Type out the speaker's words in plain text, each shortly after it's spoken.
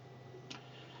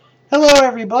Hello,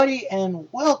 everybody, and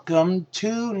welcome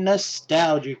to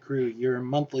Nostalgia Crew, your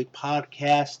monthly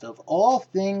podcast of all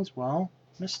things, well,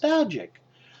 nostalgic.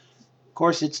 Of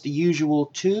course, it's the usual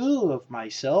two of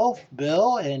myself,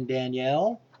 Bill, and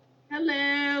Danielle.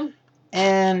 Hello.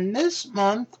 And this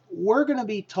month, we're going to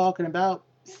be talking about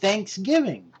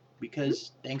Thanksgiving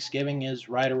because Thanksgiving is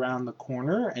right around the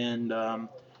corner, and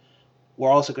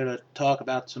we're also going to talk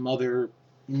about some other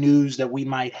news that we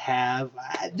might have.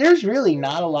 There's really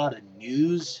not a lot of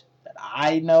news that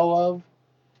I know of.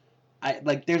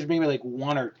 There's maybe like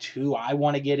one or two I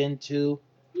want to get into.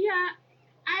 Yeah,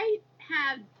 I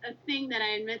have a thing that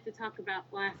I meant to talk about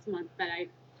last month, but I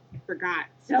forgot.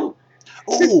 So.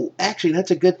 Oh, actually,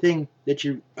 that's a good thing that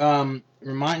you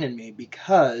reminded me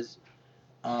because,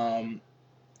 um,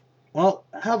 well,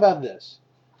 how about this?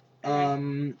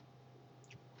 Okay.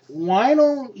 Why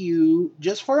don't you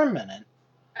just for a minute,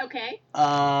 Okay.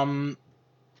 um,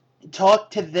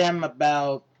 talk to them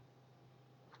about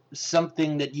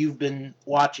something that you've been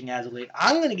watching as of late.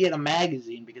 I'm going to get a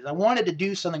magazine because I wanted to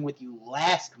do something with you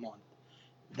last month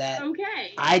that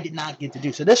Okay. I did not get to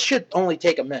do. So this should only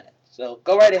take a minute. So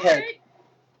go right ahead. All right.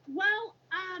 Well,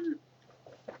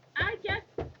 I guess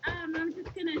I'm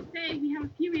just gonna say we have a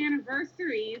few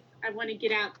anniversaries I want to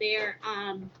get out there.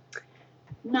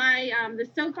 The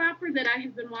soap opera that I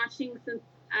have been watching since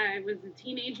I was a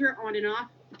teenager, on and off,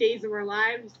 Days of Our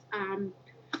Lives. I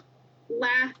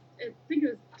think it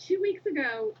was 2 weeks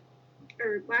ago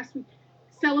or last week,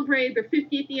 celebrated their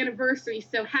 50th anniversary.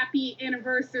 So happy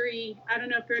anniversary. I don't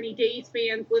know if there are any Days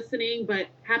fans listening, but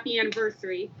happy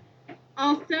anniversary.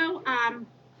 Also,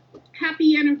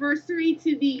 happy anniversary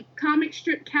to the comic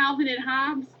strip Calvin and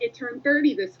Hobbes. It turned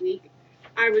 30 this week.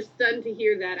 I was stunned to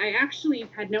hear that. I actually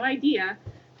had no idea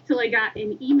till I got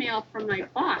an email from my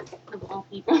boss, of all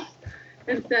people,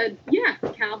 and said, yeah,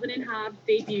 Calvin and Hobbes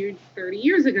debuted 30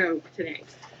 years ago today.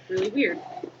 Really weird.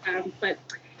 But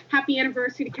happy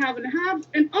anniversary to Calvin and Hobbes.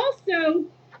 And also,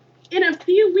 in a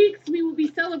few weeks, we will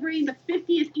be celebrating the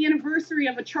 50th anniversary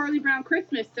of A Charlie Brown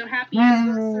Christmas. So happy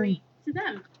anniversary to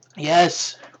them.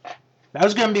 Yes. That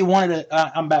was going to be one of the...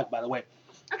 I'm back, by the way.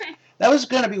 Okay. That was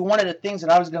going to be one of the things that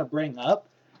I was going to bring up.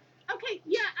 Okay,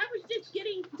 yeah, I was just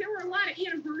getting... There were a lot of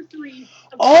anniversaries.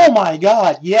 Oh, my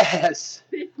God, yes.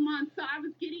 This month, so I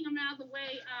was getting them out of the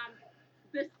way.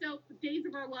 The Days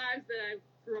of Our Lives that I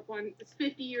grew up on is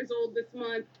 50 years old this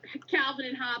month. Calvin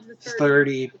and Hobbes is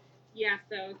 30. Yeah,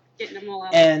 so getting them all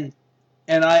out. And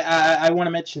I want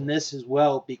to mention this as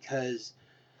well because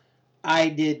I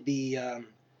did the...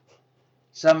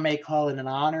 some may call it an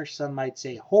honor, some might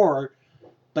say horror,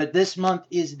 but this month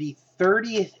is the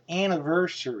 30th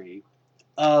anniversary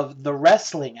of the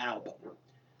wrestling album.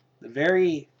 The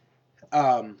very...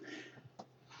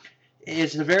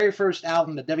 it's the very first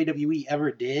album that WWE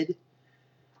ever did.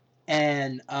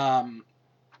 And I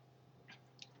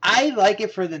like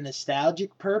it for the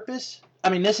nostalgic purpose. I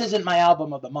mean, this isn't my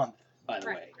album of the month, by the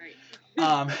way.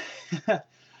 Right.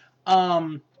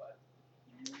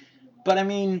 But I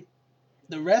mean,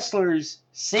 the wrestlers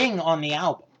sing on the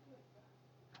album.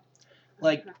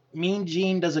 Like, Mean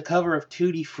Gene does a cover of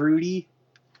Tutti Frutti.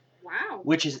 Wow.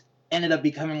 Which is ended up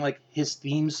becoming like his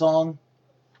theme song.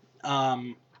 That's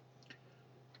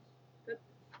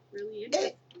really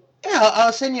interesting. Yeah,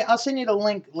 I'll send you the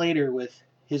link later with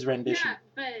his rendition. Yeah,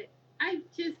 but I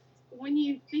just, when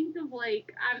you think of,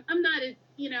 like, I'm not as,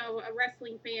 a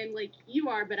wrestling fan like you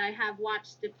are, but I have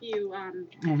watched a few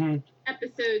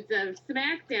episodes of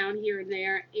SmackDown here and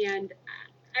there, and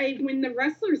when the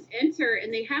wrestlers enter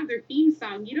and they have their theme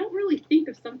song, you don't really think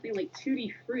of something like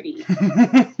Tutti Frutti.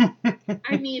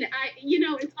 I mean,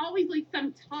 it's always like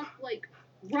some tough, like,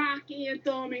 rock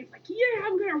anthem. It's like, yeah,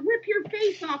 I'm gonna rip your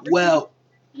face off. Well,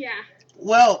 yeah.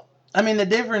 Well, I mean, the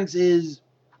difference is,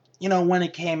 when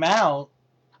it came out,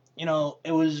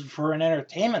 it was for an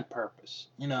entertainment purpose,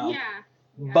 Yeah.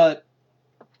 But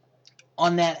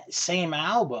on that same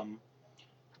album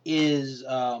is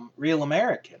Real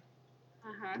American,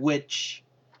 which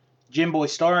Jim Boy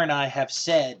Star and I have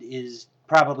said is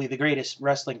probably the greatest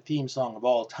wrestling theme song of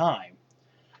all time.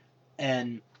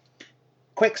 And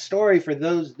quick story for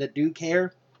those that do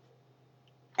care.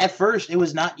 At first, it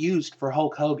was not used for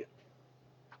Hulk Hogan.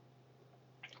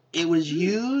 It was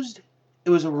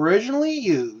originally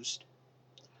used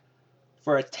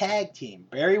for a tag team,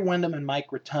 Barry Windham and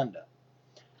Mike Rotunda.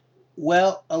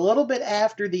 Well, a little bit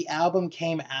after the album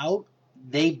came out,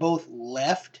 they both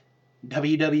left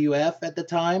WWF at the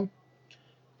time.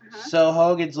 So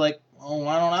Hogan's like, well,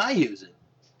 why don't I use it?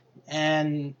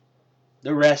 And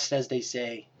the rest, as they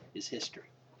say, is history.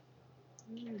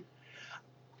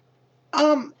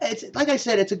 It's like I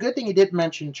said, it's a good thing you did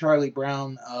mention Charlie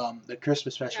Brown, the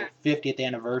Christmas special 50th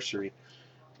anniversary,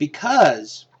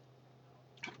 because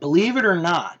believe it or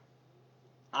not,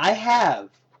 I have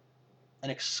an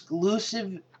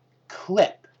exclusive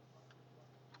clip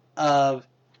of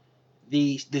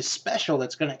the special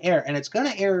that's going to air, and it's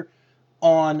going to air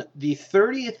on the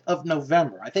 30th of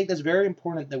November. I think that's very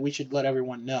important that we should let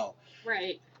everyone know.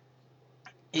 Right.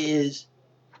 It's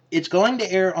going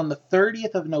to air on the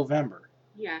 30th of November.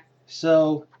 Yeah.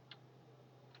 So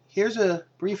here's a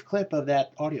brief clip of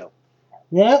that audio.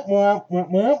 Well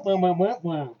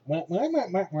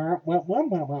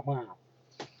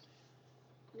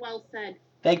said.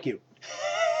 Thank you.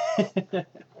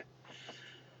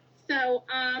 So,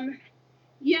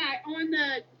 yeah, on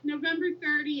the November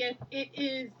 30th, it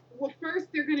is, well, first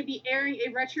they're going to be airing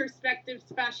a retrospective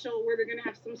special where they're going to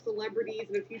have some celebrities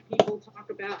and a few people talk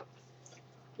about,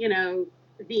 you know,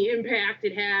 the impact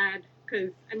it had.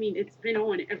 Because, I mean, it's been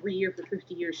on every year for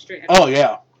 50 years straight. Oh,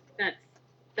 yeah. That's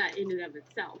that in and of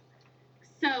itself.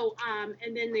 So,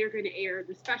 and then they're going to air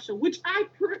the special, which I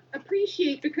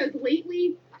appreciate because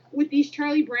lately with these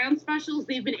Charlie Brown specials,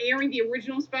 they've been airing the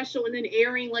original special and then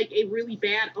airing like a really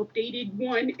bad updated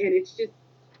one, and it's just,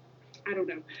 I don't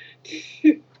know.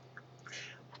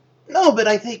 No, but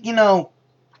I think, you know,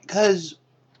 because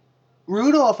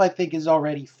Rudolph, I think, is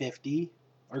already 50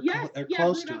 or, yes, or yeah,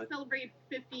 close Rudolph to it. celebrated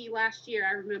 50 last year,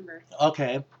 I remember.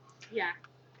 Okay. Yeah.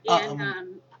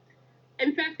 And,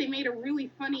 in fact, they made a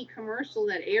really funny commercial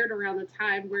that aired around the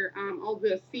time where all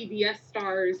the CBS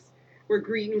stars were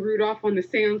greeting Rudolph on the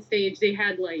soundstage. They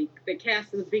had, like, the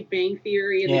cast of The Big Bang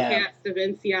Theory and the cast of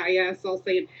NCIS all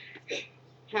saying,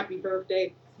 happy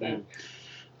birthday. So.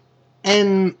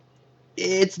 And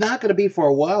it's not going to be for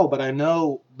a while, but I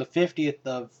know the 50th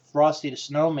of Frosty the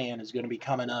Snowman is going to be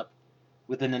coming up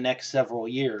within the next several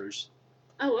years.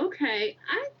 Oh, okay.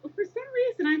 For some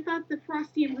reason, I thought that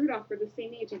Frosty and Rudolph were the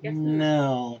same age. I guess not.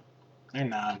 No, they're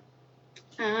not.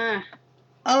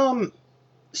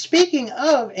 Speaking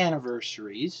of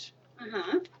anniversaries,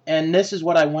 and this is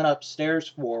what I went upstairs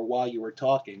for while you were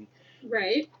talking.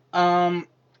 Right.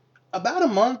 About a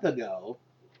month ago,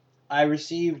 I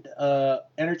received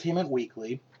Entertainment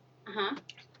Weekly,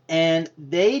 and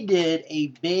they did a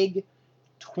big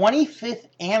 25th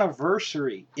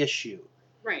anniversary issue.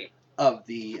 Right. Of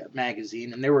the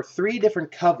magazine, and there were 3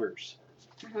 different covers.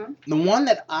 The one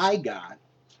that I got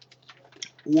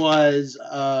was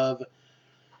of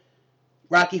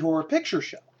Rocky Horror Picture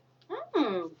Show.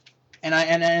 Oh.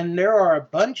 And there are a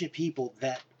bunch of people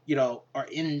that, you know, are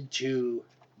into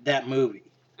that movie.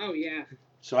 Oh yeah.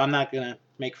 So I'm not gonna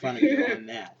make fun of you on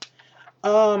that.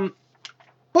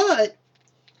 But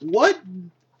what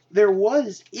there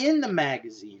was in the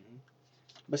magazine,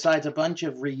 besides a bunch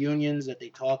of reunions that they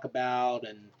talk about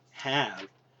and have.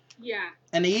 Yeah.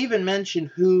 And they even mention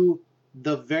who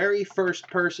the very first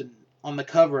person on the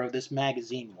cover of this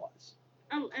magazine was.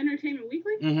 Oh, Entertainment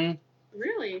Weekly? Mm-hmm.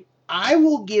 Really? I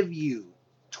will give you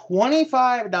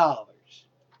 $25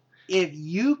 if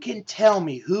you can tell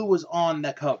me who was on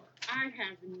the cover. I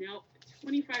have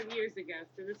 25 years ago,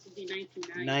 so this would be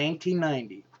 1990.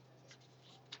 1990.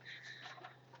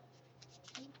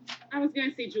 I was going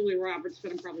to say Julia Roberts,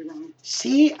 but I'm probably wrong.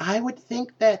 See, I would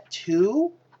think that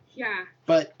too. Yeah.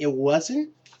 But it wasn't.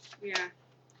 Yeah.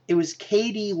 It was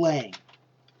K.D. Lang.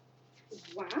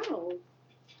 Wow.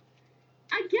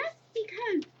 I guess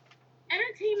because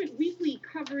Entertainment Weekly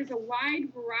covers a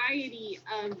wide variety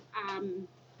of, I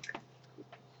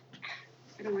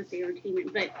don't want to say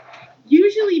entertainment, but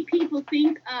usually people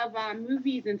think of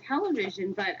movies and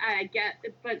television, but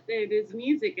but it is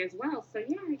music as well. So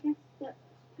yeah, I guess that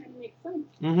kind of makes sense.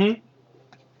 Mm-hmm.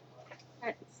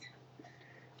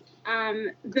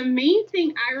 The main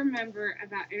thing I remember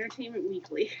about Entertainment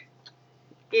Weekly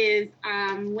is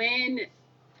when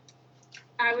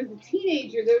I was a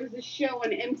teenager, there was a show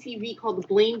on MTV called The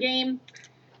Blame Game,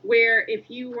 where if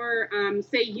you were,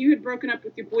 say you had broken up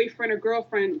with your boyfriend or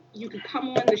girlfriend, you could come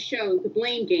on the show, The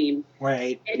Blame Game.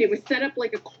 Right. And it was set up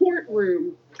like a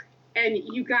courtroom, and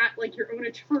you got like your own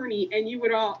attorney, and you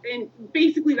would and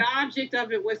basically the object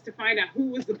of it was to find out who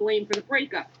was to blame for the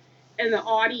breakup. And the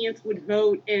audience would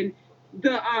vote, and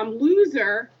the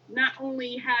loser not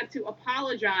only had to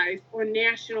apologize on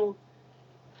national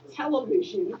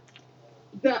television,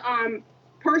 the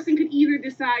person could either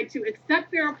decide to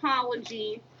accept their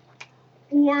apology,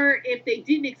 or if they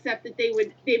didn't accept it, they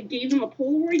gave them a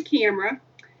Polaroid camera,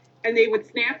 and they would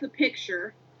snap the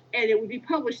picture, and it would be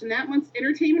published in that month's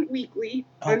Entertainment Weekly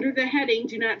under the heading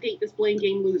 "Do Not Date This Blame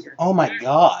Game Loser." Oh my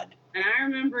God! And I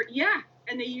remember,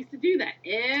 and they used to do that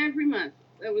every month.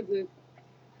 That was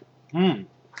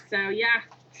So yeah.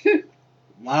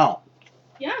 Wow.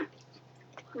 Yeah.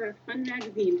 We're a fun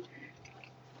magazine.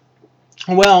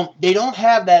 Well, they don't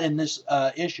have that in this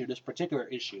issue, this particular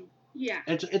issue. Yeah.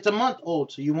 It's a month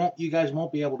old, so you guys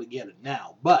won't be able to get it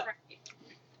now. But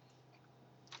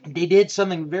they did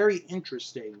something very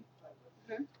interesting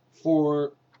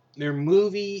for their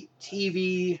movie,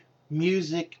 TV,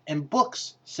 music, and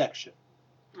books section.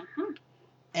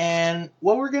 And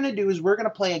what we're going to do is we're going to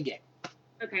play a game.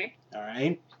 Okay. All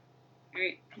right? All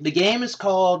right. The game is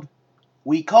called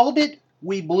We Called It,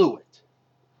 We Blew It.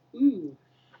 Ooh.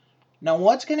 Now,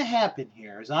 what's going to happen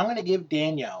here is I'm going to give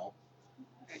Danielle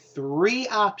 3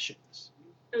 options.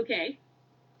 Okay.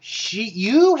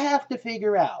 You have to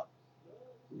figure out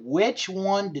which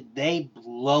one did they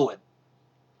blow it.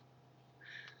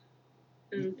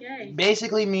 Okay.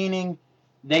 Basically meaning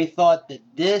they thought that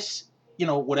this,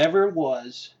 whatever it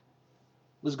was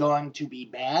going to be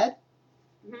bad,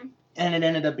 and it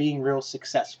ended up being real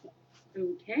successful.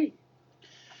 Okay.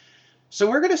 So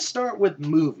we're going to start with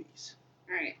movies.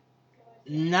 All right.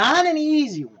 Not an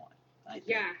easy one, I think.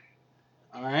 Yeah.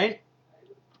 All right.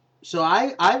 So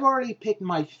I've already picked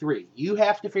my 3. You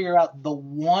have to figure out the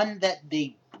one that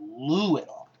they blew it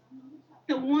on.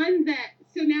 The one that...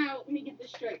 So now, let me get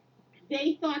this straight.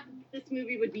 They thought this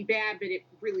movie would be bad, but it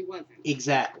really wasn't.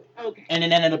 Exactly. Okay. And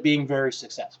it ended up being very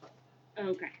successful.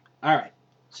 Okay. All right.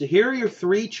 So here are your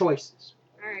 3 choices.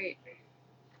 All right.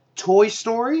 Toy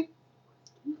Story,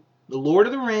 The Lord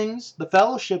of the Rings, The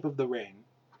Fellowship of the Ring,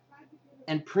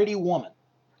 and Pretty Woman.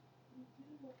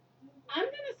 I'm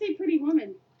going to say Pretty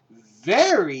Woman.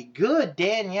 Very good,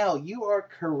 Danielle. You are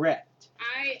correct.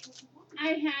 I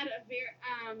had a very...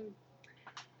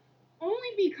 only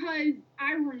because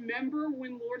I remember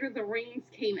when Lord of the Rings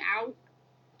came out.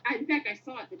 In fact, I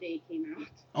saw it the day it came out.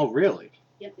 Oh, really?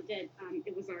 Yes, it did.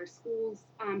 It was our school's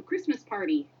Christmas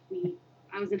party.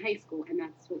 I was in high school, and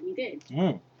that's what we did.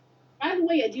 By the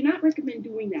way, I do not recommend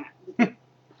doing that with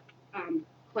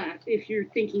class. If you're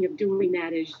thinking of doing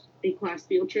that as a class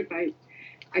field trip,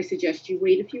 I suggest you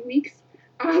wait a few weeks.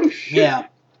 Yeah.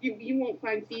 You won't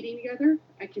find seating together.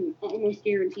 I can almost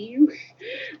guarantee you.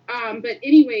 But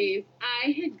anyways, I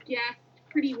had guessed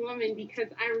Pretty Woman because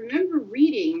I remember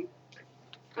reading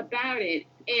about it,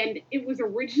 and it was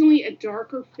originally a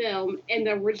darker film, and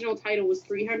the original title was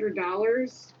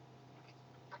 $300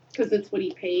 because that's what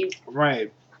he paid.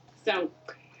 Right. So,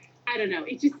 I don't know.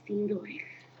 It just seemed like...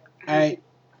 All right.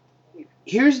 Yeah.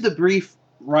 Here's the brief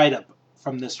write-up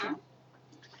from this one.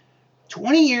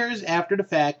 20 years after the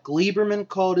fact, Gleiberman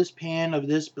called his pan of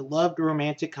this beloved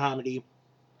romantic comedy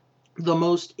the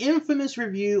most infamous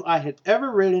review I had ever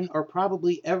written or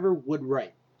probably ever would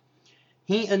write.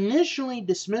 He initially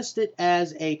dismissed it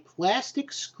as a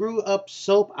plastic screw-up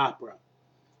soap opera.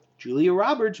 Julia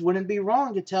Roberts wouldn't be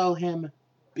wrong to tell him,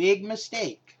 big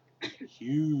mistake.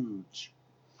 Huge.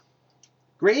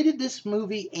 Graded this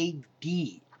movie a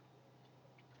D.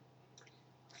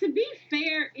 To be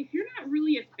fair, if you're not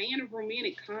really a fan of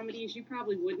romantic comedies, you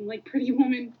probably wouldn't like Pretty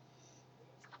Woman.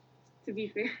 To be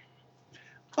fair.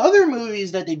 Other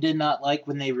movies that they did not like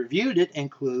when they reviewed it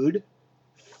include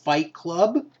Fight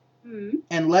Club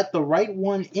and Let the Right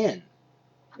One In.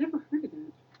 Never heard of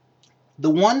that. The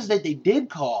ones that they did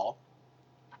call,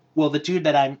 well, the 2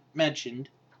 that I mentioned,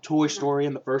 Toy Story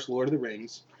and the first Lord of the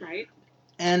Rings. Right.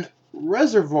 And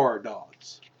Reservoir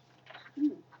Dogs.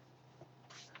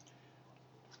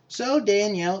 So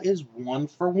Danielle is 1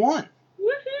 for 1.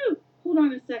 Woohoo! Hold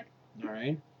on a sec. All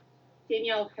right.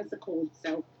 Danielle has a cold,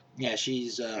 so. Yeah,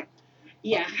 she's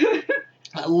yeah.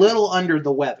 a little under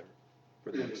the weather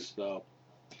for this, so.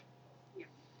 Yeah.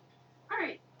 All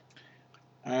right.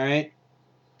 All right.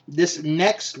 This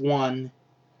next one,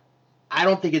 I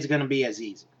don't think it's going to be as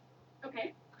easy.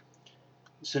 Okay.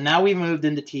 So now we've moved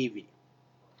into TV.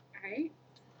 All right.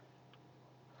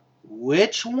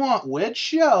 Which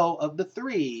show of the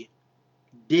 3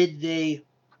 did they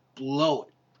blow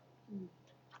it?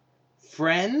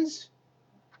 Friends,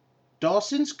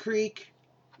 Dawson's Creek,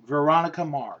 Veronica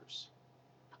Mars.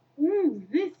 Ooh,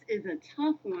 this is a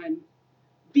tough one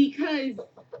because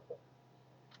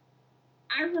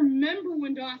I remember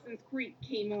when Dawson's Creek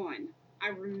came on. I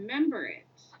remember it.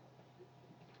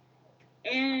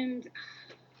 And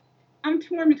I'm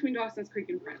torn between Dawson's Creek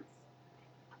and Friends.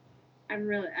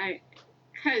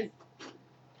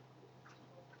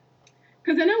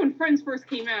 Because I know when Friends first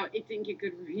came out, it didn't get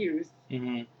good reviews.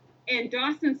 Mm-hmm. And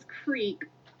Dawson's Creek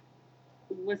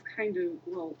was kind of,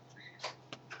 well,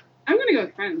 I'm going to go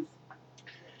with Friends.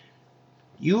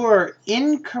 You are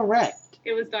incorrect.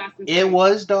 It was Dawson's Creek. It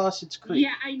was Dawson's Creek.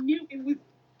 Yeah, I knew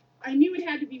it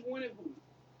had to be one of them.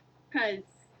 Because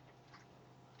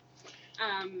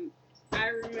I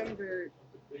remember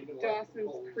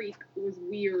Dawson's Creek was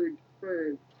weird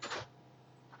for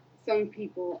some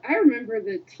people. I remember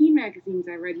the teen magazines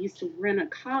I read used to run a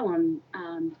column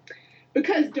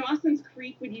because Dawson's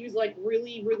Creek would use like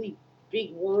really, really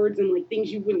big words and like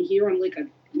things you wouldn't hear on like a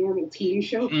normal teen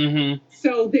show. Mm-hmm.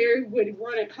 So they would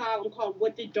run a column called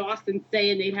 "What Did Dawson Say?"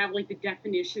 and they'd have like the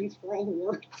definitions for all the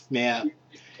words. Yeah.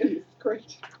 And it's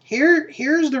great.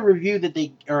 Here's the review that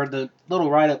or the little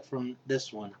write-up from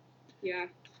this one. Yeah.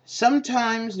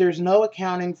 Sometimes there's no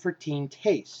accounting for teen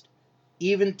taste.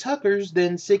 Even Tucker's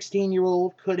then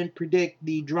 16-year-old couldn't predict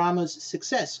the drama's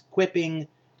success, quipping,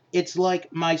 "It's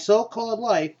like my so-called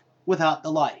life without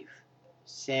the life."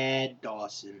 Sad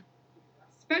Dawson.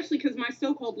 Especially because my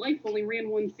so-called life only ran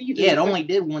one season. Yeah, it only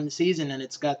did one season, and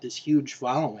it's got this huge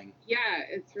following. Yeah,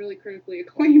 it's really critically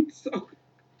acclaimed, so...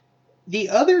 The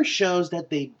other shows that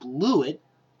they blew it,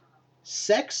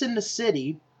 Sex and the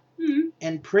City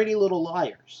and Pretty Little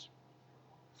Liars.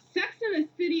 Sex and the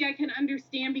City I can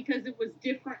understand because it was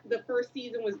different. The first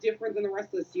season was different than the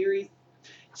rest of the series.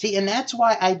 See, and that's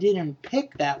why I didn't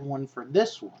pick that one for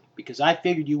this one, because I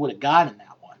figured you would have gotten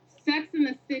that one. Sex and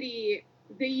the City,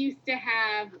 they used to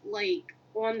have, like,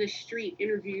 on the street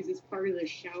interviews as part of the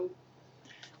show.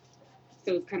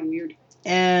 So it's kind of weird.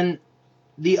 And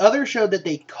the other show that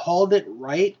they called it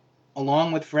right,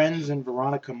 along with Friends and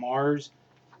Veronica Mars,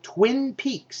 Twin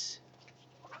Peaks.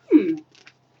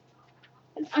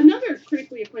 Another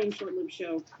critically acclaimed short-lived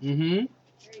show. Mm-hmm.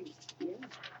 Yeah.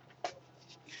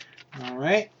 All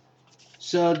right.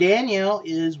 So Danielle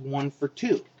is 1 for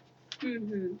 2.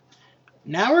 Mm-hmm.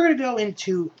 Now we're going to go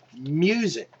into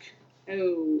music.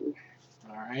 Oh.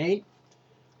 All right.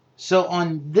 So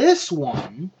on this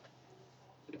one,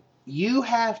 you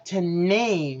have to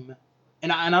name,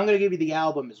 and I'm going to give you the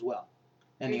album as well,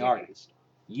 and the artist.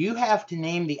 You have to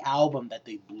name the album that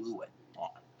they blew it on.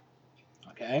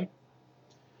 Okay?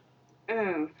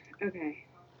 Oh, okay.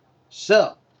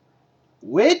 So,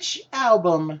 which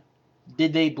album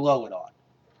did they blow it on?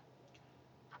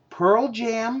 Pearl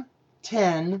Jam,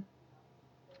 10,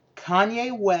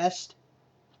 Kanye West,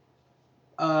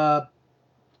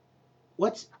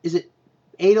 is it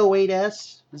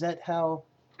 808S? Is that how?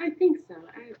 I think so.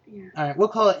 Yeah. All right, we'll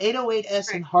call it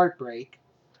 808S and Heartbreak,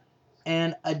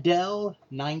 and Adele,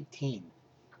 19.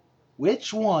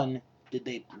 Which one did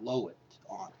they blow it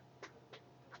on?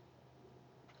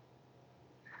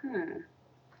 Huh.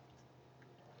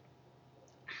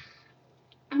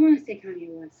 I want to say Kanye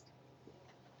West.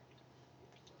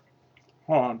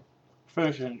 Hold on.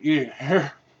 Finishing eating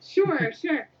here. Sure.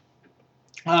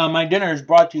 My dinner is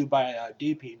brought to you by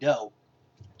DP Dough.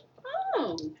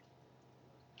 Oh.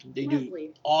 They lovely.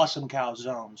 Do awesome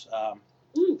calzones.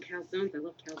 Ooh, calzones. I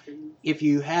love calzones. If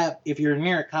you're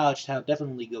near a college town,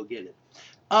 definitely go get it.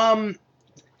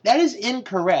 That is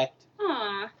incorrect.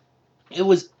 Aw. It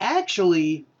was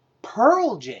actually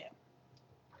Pearl Jam.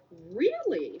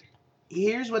 Really?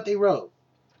 Here's what they wrote.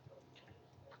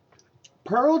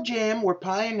 Pearl Jam were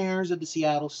pioneers of the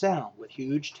Seattle sound, with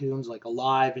huge tunes like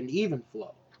Alive and Even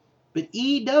Flow. But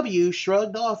EW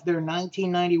shrugged off their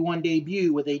 1991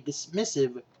 debut with a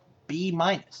dismissive B-.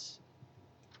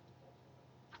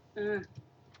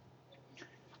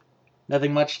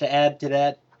 Nothing much to add to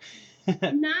that?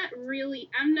 Not really.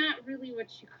 I'm not really what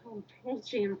you call a Pearl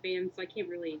Jam fan, so I can't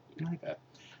really... Okay.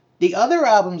 The other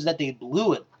albums that they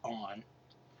blew it on,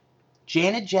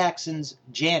 Janet Jackson's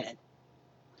Janet.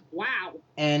 Wow.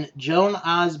 And Joan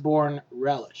Osborne,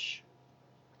 Relish.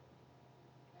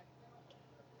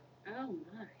 Oh,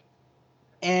 my.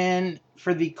 And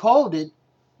for the Called It,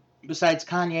 besides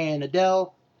Kanye and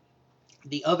Adele,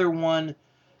 the other one,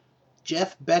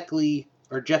 Jeff Buckley,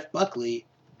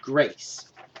 Grace.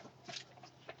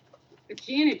 The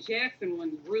Janet Jackson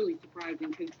one's really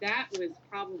surprising because that was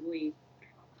probably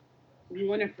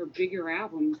one of her bigger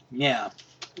albums. Yeah.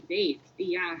 To date.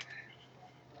 Yeah.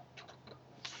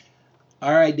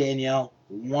 All right, Danielle.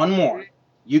 One more.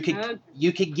 You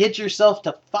could get yourself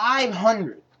to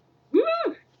 500. Woo!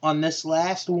 On this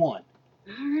last one.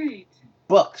 All right.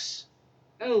 Books.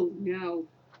 Oh no.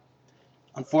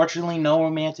 Unfortunately, no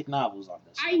romantic novels on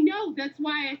this. I know. That's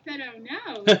why I said oh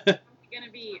no. It's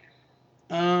gonna be.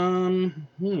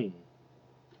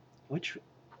 Which?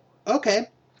 Okay.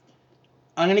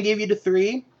 I'm gonna give you the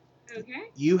 3.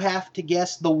 Okay. You have to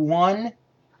guess the one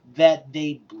that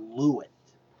they blew it.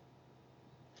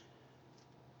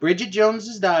 Bridget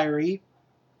Jones's Diary,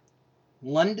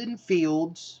 London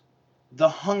Fields, The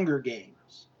Hunger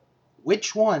Games.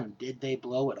 Which one did they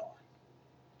blow it on?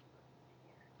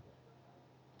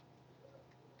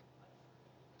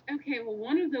 Okay, well,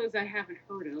 one of those I haven't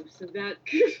heard of, so that...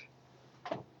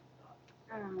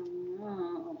 Oh,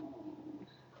 no.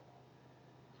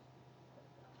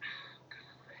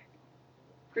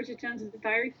 Bridget Jones's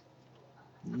Diary?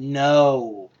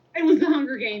 No. It was The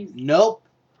Hunger Games. Nope.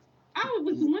 Oh, it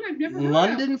was the one I've never heard of.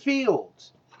 London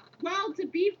Fields. Well, to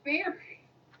be fair,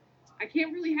 I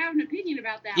can't really have an opinion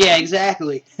about that. Yeah,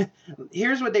 exactly.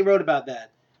 Here's what they wrote about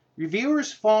that.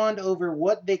 Reviewers fawned over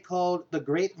what they called the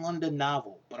Great London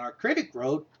Novel, but our critic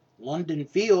wrote, London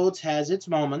Fields has its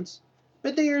moments,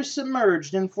 but they are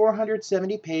submerged in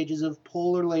 470 pages of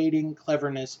polar-lading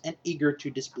cleverness and eager to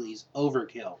displease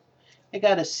overkill. It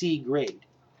got a C grade.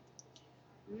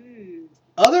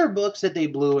 Other books that they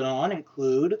blew it on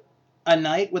include A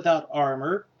Knight Without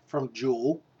Armor from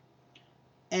Jewel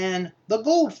and The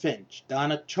Goldfinch,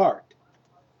 Donna Chart.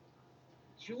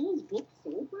 Jewel's book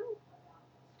sold well?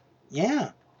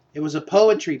 Yeah, it was a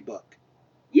poetry book.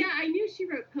 Yeah, I knew she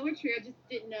wrote poetry. I just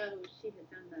didn't know she had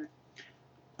done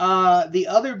that. The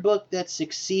other book that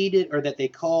succeeded, or that they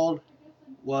called,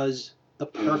 was The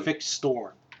Perfect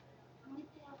Storm.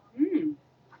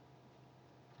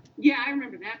 Yeah, I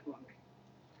remember that book.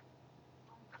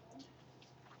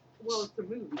 Well, it's a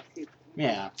movie, too.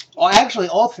 Yeah. Well, actually,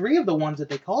 all three of the ones that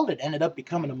they called it ended up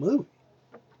becoming a movie.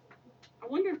 I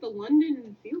wonder if the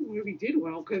London Fields movie did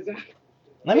well, because...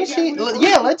 Let me see.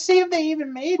 Yeah, let's see if they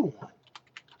even made one.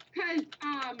 Because,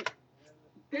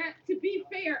 that, to be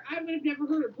fair, I would have never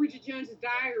heard of Bridget Jones's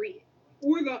Diary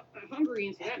or the Hunger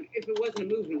Games if it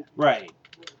wasn't a movie. Right.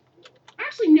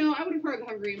 Actually, no, I would have heard of the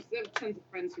Hunger Games. I have tons of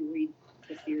friends who read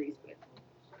the series, but...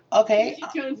 Okay.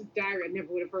 Bridget Jones's Diary, I never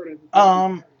would have heard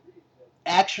of.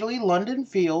 Actually, London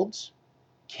Fields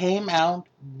came out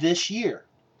this year.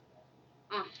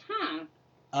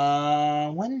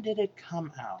 When did it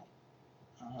come out?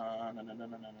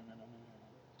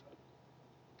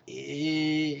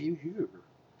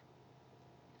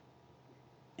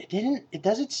 It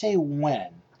doesn't say when.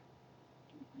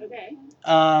 Okay.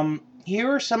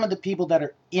 Here are some of the people that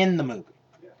are in the movie.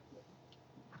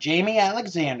 Jamie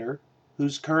Alexander,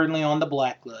 who's currently on the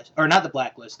blacklist, or not the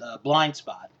blacklist, Blind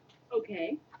Spot.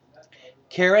 Okay.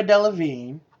 Cara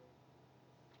Delevingne,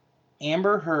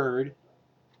 Amber Heard,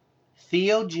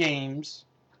 Theo James,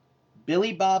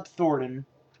 Billy Bob Thornton,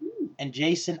 and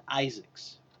Jason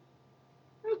Isaacs.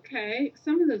 Okay,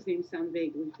 some of those names sound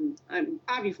vaguely familiar.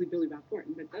 Obviously Billy Bob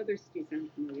Thornton, but the others do sound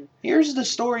familiar. Here's the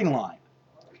storyline.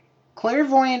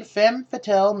 Clairvoyant femme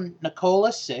fatale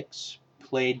Nicola Six,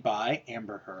 played by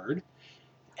Amber Heard,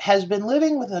 has been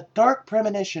living with a dark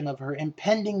premonition of her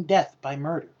impending death by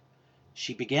murder.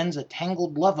 She begins a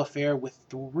tangled love affair with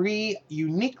 3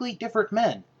 uniquely different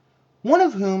men, one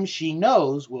of whom she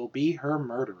knows will be her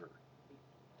murderer.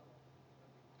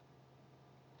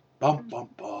 Bum, bum,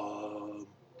 bum.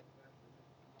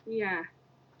 Yeah.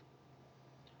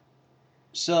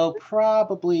 So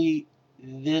probably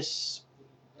this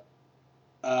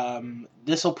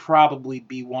will probably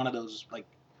be one of those like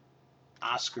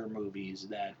Oscar movies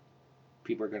that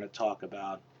people are going to talk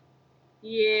about.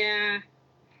 Yeah.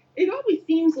 It always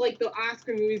seems like the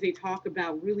Oscar movies they talk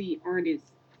about really aren't as,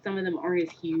 some of them aren't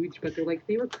as huge, but they're like,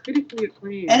 they were critically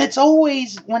acclaimed. And it's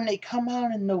always when they come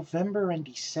out in November and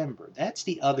December. That's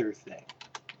the other thing.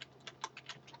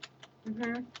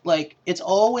 Mm-hmm. Like, it's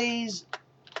always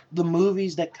the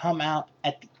movies that come out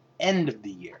at the end of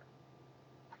the year.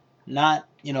 Not,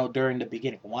 during the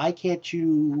beginning. Why can't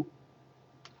you,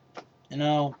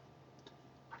 And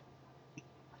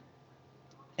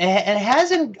it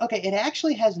hasn't, it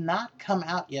actually has not come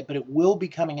out yet, but it will be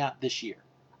coming out this year.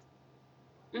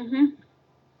 Mm-hmm.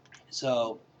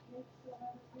 So,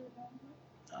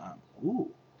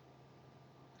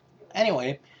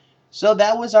 Anyway, so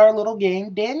that was our little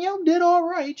game. Danielle did all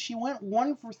right. She went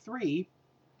 1 for 3.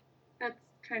 That's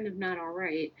kind of not all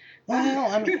right.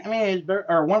 Well, I mean, it's better,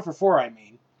 or 1 for 4.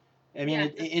 Yeah,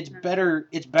 it's better.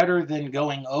 It's better than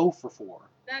going 0 for 4.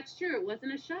 That's true. It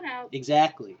wasn't a shutout.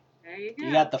 Exactly. There you go.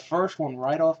 You got the first one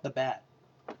right off the bat.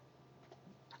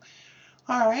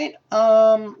 All right.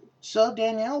 So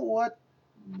Danielle, what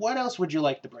else would you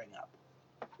like to bring up?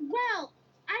 Well,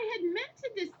 I had meant to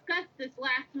discuss this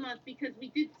last month because we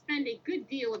did spend a good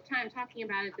deal of time talking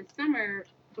about it this summer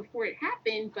before it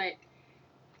happened, but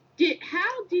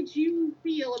how did you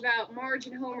feel about Marge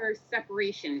and Homer's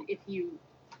separation, if you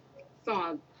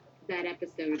saw that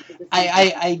episode?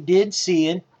 I did see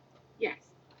it. Yes.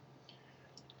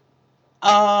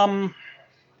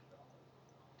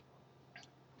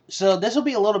 So this will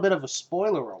be a little bit of a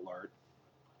spoiler alert.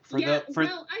 Well,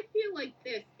 I feel like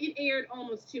this. It aired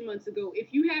almost 2 months ago.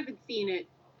 If you haven't seen it,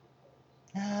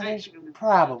 there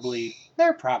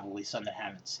are probably some that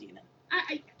haven't seen it.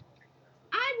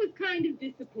 I I was kind of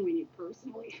disappointed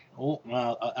personally. Oh,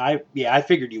 well, I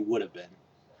figured you would have been.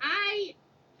 I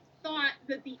thought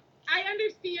that I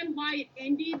understand why it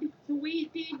ended the way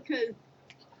it did, because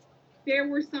there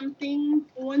were some things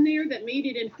on there that made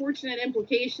it unfortunate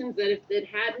implications that if it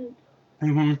hadn't.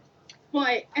 Mm-hmm.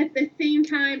 But at the same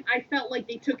time, I felt like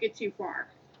they took it too far.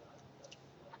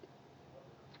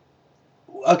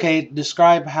 Okay,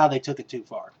 describe how they took it too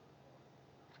far.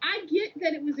 I get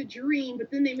that it was a dream, but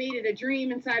then they made it a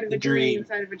dream inside of a dream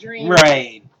inside of a dream.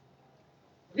 Right.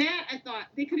 That, I thought,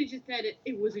 they could have just said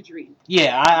it was a dream.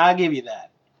 Yeah, I'll give you that.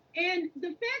 And the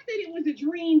fact that it was a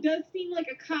dream does seem like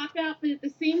a cop-out, but at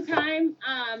the same time,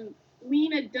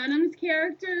 Lena Dunham's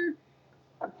character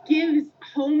gives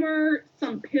Homer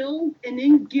some pills and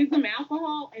then gives him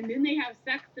alcohol, and then they have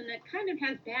sex, and that kind of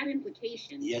has bad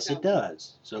implications. Yes, it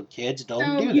does. So kids don't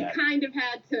do that. So you kind of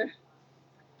had to...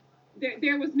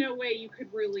 There was no way you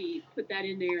could really put that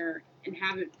in there and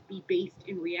have it be based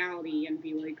in reality and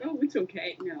be like, oh, it's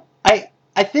okay. No.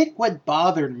 I think what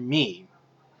bothered me,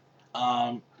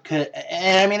 and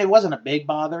I mean, it wasn't a big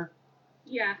bother.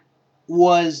 Yeah.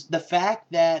 Was the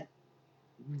fact that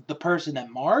the person that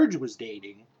Marge was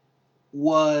dating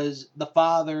was the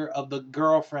father of the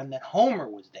girlfriend that Homer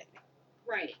was dating.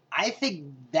 Right. I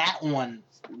think that one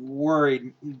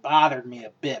bothered me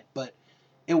a bit, but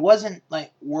it wasn't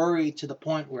like worried to the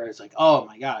point where it's like, oh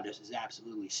my god, this is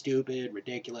absolutely stupid,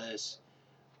 ridiculous.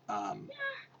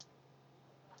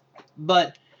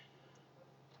 But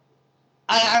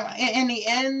in the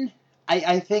end,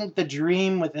 I think the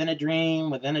dream within a dream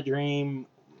within a dream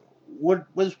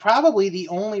was probably the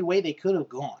only way they could have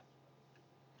gone.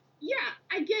 Yeah,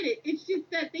 I get it. It's just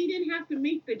that they didn't have to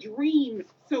make the dream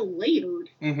so layered.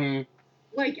 Mm-hmm.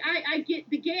 Like, I get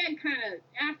the gag kind of,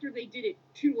 after they did it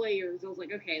 2 layers, I was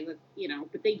like, okay, but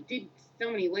they did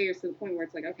so many layers to the point where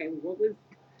it's like, okay, what was...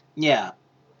 Yeah.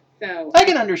 So... I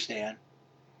can understand.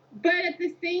 But at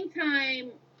the same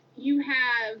time, you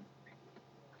have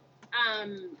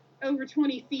over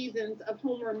 20 seasons of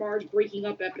Homer and Marge breaking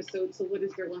up episodes, so what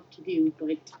is there left to do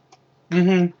but,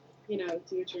 mm-hmm.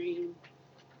 Do a dream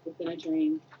within a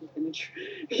dream within a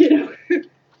dream,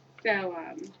 So,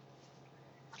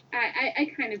 I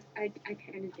kind of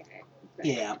get it. But.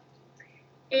 Yeah.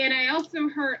 And I also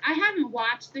heard, I haven't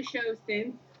watched the show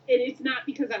since, and it's not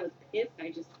because I was pissed,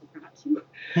 I just forgot to.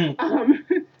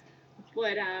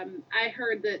 But I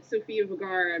heard that Sofia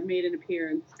Vergara made an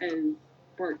appearance as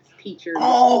Bart's teacher.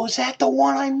 Oh, is that the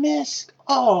one I missed?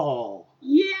 Oh.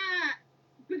 Yeah,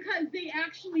 because they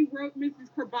actually wrote Mrs.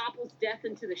 Krabappel's death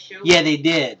into the show. Yeah, they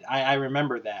did. I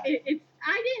remember that.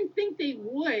 I didn't think they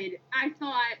would. I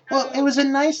thought... Well, it was a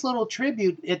nice little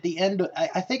tribute at the end.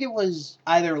 I think it was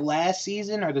either last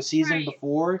season or the season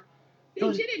before.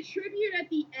 They did a tribute at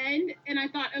the end, and I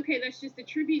thought, okay, that's just a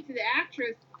tribute to the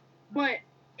actress. But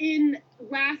in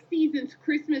last season's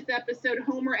Christmas episode,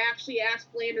 Homer actually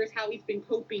asked Flanders how he's been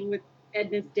coping with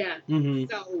Edna's death.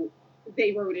 Mm-hmm. So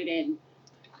they wrote it in,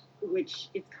 which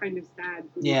is kind of sad.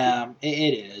 Yeah, it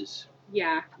is.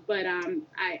 Yeah, but I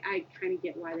kind of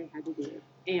get why they had to do it.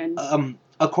 And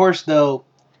of course, though,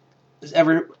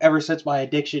 ever since my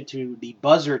addiction to the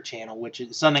Buzzr channel, which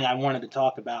is something I wanted to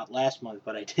talk about last month,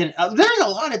 but I didn't. There's a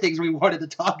lot of things we wanted to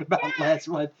talk about last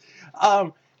month.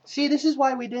 See, this is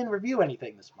why we didn't review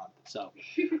anything this month. So,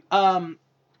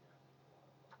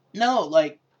 no,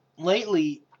 like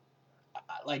lately,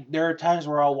 like there are times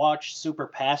where I'll watch Super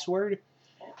Password.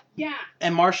 Yeah.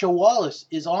 And Marsha Wallace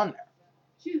is on there.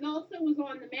 She also was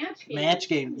on the Match Game. Match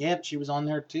Game, yep, she was on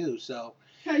there too. So.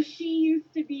 Because she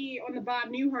used to be on the Bob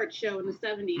Newhart show in the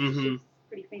 70s. Mm-hmm. She's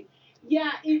pretty famous.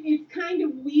 Yeah, it's kind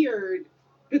of weird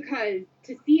because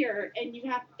to see her and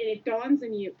it dawns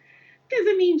on you. Because,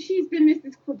 I mean, she's been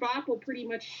Mrs. Krabappel pretty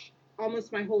much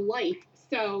almost my whole life.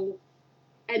 So,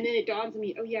 and then it dawns on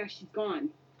me, oh yeah, she's gone.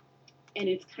 And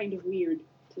it's kind of weird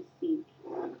to see.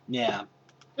 Yeah.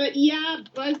 But yeah,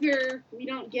 Buzzr, we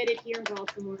don't get it here in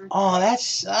Baltimore. Oh, that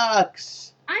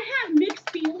sucks. I have mixed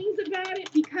feelings about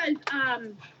it because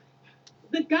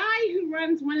the guy who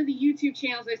runs one of the YouTube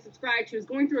channels I subscribe to is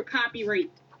going through a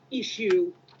copyright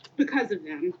issue because of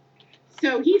them.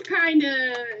 So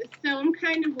I'm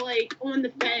kind of like on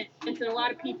the fence, and a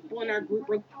lot of people in our group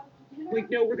are like,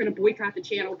 no, we're going to boycott the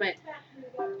channel. But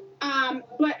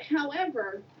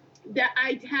however, that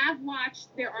I have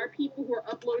watched, there are people who are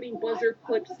uploading Buzzr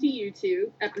clips to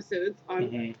YouTube, episodes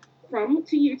to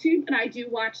YouTube, and I do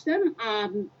watch them.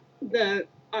 The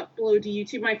upload to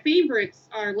YouTube. My favorites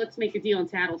are Let's Make a Deal and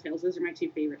Tattletales. Those are my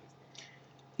 2 favorites.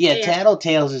 Yeah,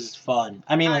 Tattletales is fun.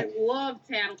 I mean, I love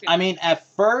Tattletales. I mean, at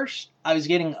first I was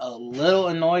getting a little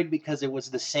annoyed because it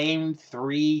was the same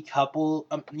 3 couple.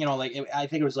 I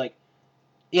think it was like,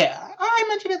 yeah, I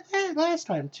mentioned it last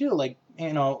time too. Like,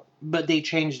 but they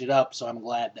changed it up, so I'm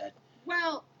glad that.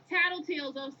 Well,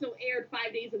 Tattletales also aired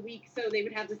 5 days a week, so they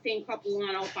would have the same couple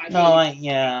on all 5 days. No,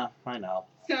 I know.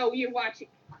 So you're watching,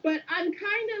 but I'm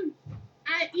kind of,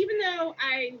 even though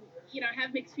I,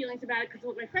 have mixed feelings about it because of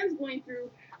what my friend's going through,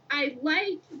 I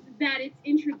like that it's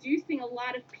introducing a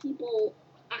lot of people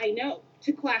I know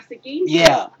to classic game shows.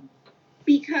 Yeah.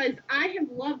 Because I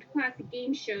have loved classic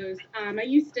game shows. A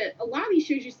lot of these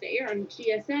shows used to air on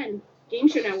GSN, Game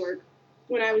Show Network,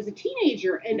 when I was a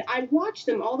teenager, and I watched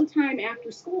them all the time after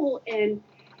school, and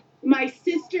my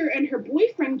sister and her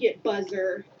boyfriend get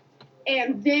Buzzer,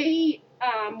 and they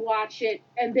watch it,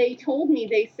 and they told me,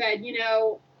 they said,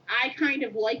 I kind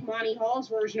of like Monty Hall's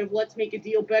version of Let's Make a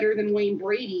Deal better than Wayne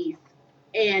Brady's.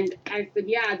 And I said,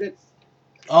 yeah, that's...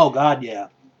 Oh, God, yeah.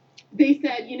 They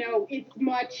said, it's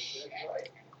much...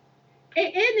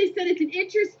 And they said it's an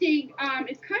interesting...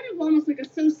 it's kind of almost like a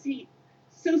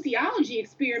sociology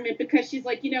experiment, because she's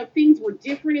like, things were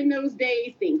different in those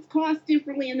days. Things cost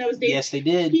differently in those days. Yes, they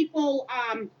did. People...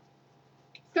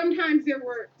 sometimes there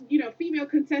were, female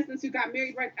contestants who got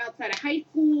married right outside of high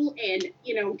school and,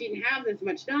 didn't have as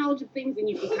much knowledge of things, and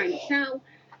you can kind of tell.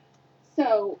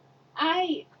 So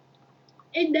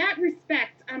in that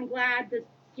respect, I'm glad that,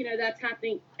 that's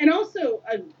happening. And also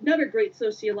another great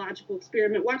sociological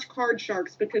experiment, watch Card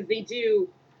Sharks, because they'll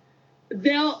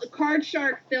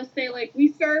say, like,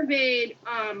 we surveyed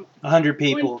 100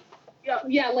 people.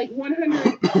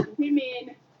 100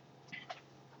 women,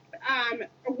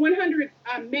 100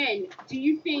 men. Do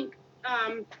you think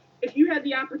if you had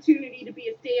the opportunity to be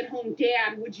a stay-at-home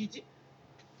dad, would you do?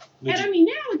 And I mean,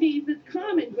 nowadays it's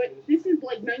common, but this is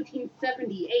like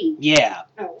 1978. Yeah.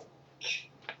 So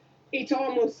it's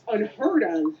almost unheard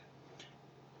of.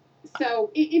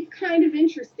 So it's kind of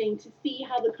interesting to see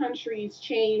how the country's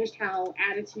changed, how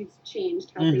attitudes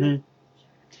changed, how things,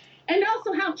 and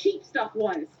also how cheap stuff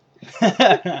was.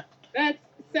 That's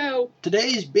so.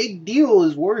 Today's big deal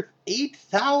is worth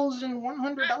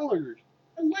 $8,100.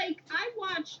 Like, I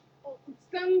watch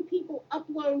some people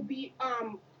upload the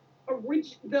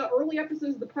early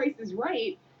episodes of The Price is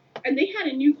Right, and they had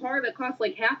a new car that cost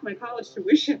like half my college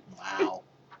tuition. Wow.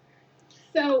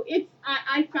 So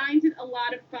I find it a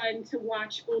lot of fun to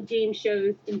watch old game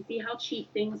shows and see how cheap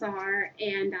things are,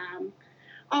 and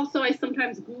also I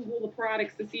sometimes Google the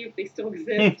products to see if they still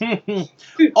exist.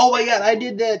 Oh my God, I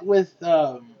did that with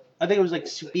I think it was like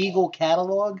Spiegel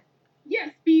Catalog.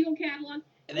 Yes, Spiegel Catalog.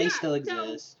 And they still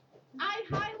exist. So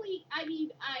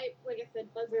like I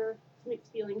said, Buzzer,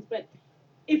 mixed feelings, but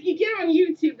if you get on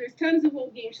YouTube, there's tons of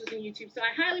old game shows on YouTube, so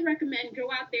I highly recommend go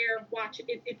out there, watch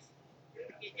it. It's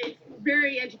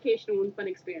very educational and fun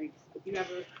experience. If you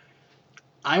ever...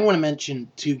 I want to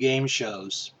mention 2 game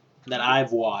shows that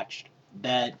I've watched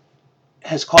that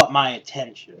has caught my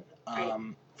attention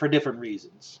for different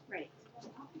reasons. Right.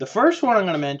 The first one I'm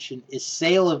going to mention is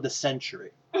Sale of the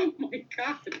Century. Oh my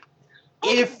God.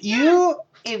 If you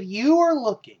are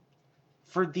looking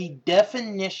for the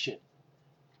definition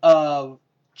of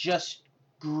just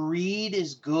greed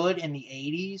is good in the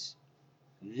 80s,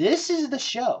 this is the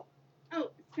show. Oh,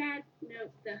 sad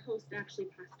note, the host actually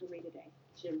passed away today,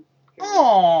 Jim.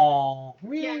 Oh,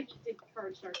 really? Yeah, he did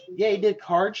Card Sharks. Yeah, he did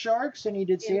Card Sharks and he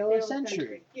did Sale of the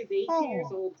Century. He's 82 years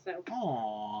old, so.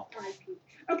 Aww.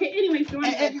 Okay, anyways, go on.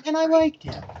 And I liked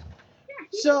him. Yeah.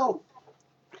 So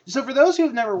for those who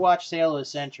have never watched Sale of the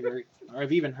Century, or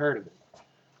have even heard of it,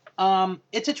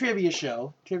 it's a trivia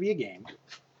game,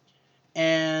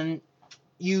 and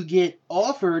you get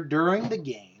offered during the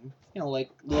game, like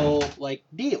little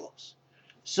deals.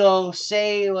 So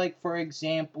say, like, for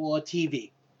example, a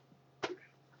TV.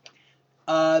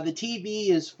 The TV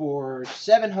is for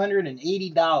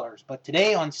 $780, but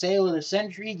today on Sale of the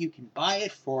Century, you can buy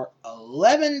it for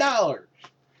 $11.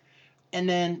 And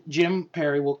then Jim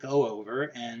Perry will go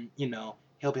over and, he'll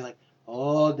be like,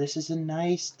 oh, this is a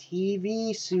nice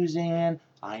TV, Suzanne.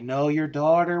 I know your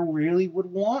daughter really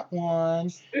would want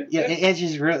one. Yeah, it's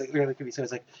just really, really creepy. So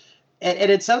it's like,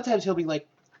 and then sometimes he'll be like,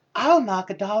 I'll knock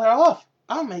 $1 off.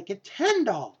 I'll make it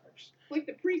 $10. Like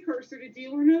the precursor to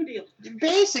Deal or No Deal.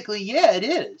 Basically, yeah, it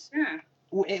is. Yeah.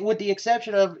 With the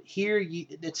exception of here,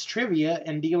 it's trivia,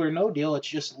 and Deal or No Deal, it's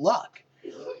just luck.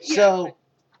 Yeah.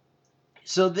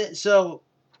 So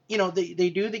they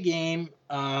do the game,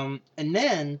 and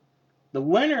then the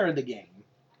winner of the game.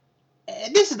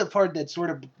 And this is the part that sort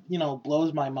of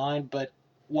blows my mind. But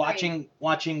watching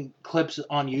clips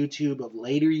on YouTube of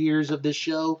later years of this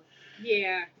show,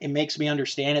 Yeah. It makes me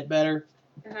understand it better.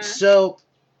 Uh-huh. So,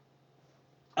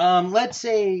 let's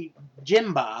say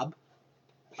Jim Bob,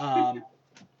 won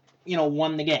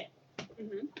the game.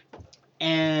 Mm-hmm.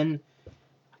 And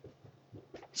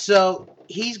so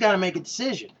he's got to make a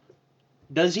decision.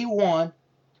 Does he want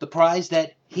the prize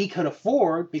that he could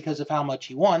afford because of how much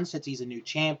he won, since he's a new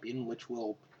champion, which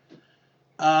we'll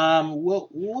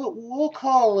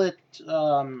call it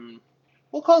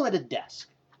a desk.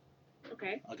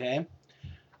 Okay. Okay.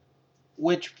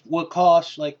 Which would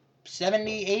cost like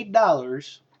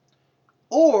 $78.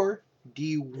 Or do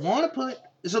you want to put?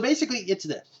 So basically, it's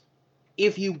this: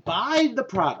 if you buy the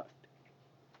product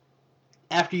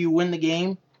after you win the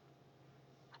game,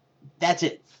 that's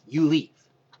it. You leave.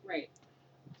 Right.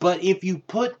 But if you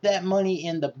put that money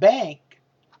in the bank,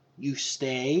 you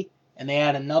stay, and they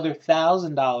add another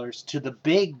 $1,000 to the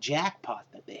big jackpot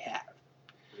that they have.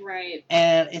 Right.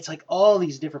 And it's like all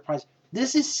these different prizes.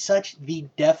 This is such the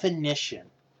definition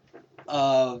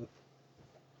of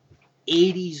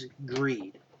 80s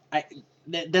greed.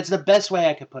 That's the best way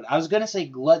I could put it. I was going to say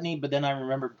gluttony, but then I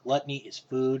remembered gluttony is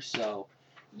food, so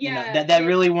yeah, that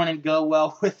really wouldn't go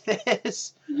well with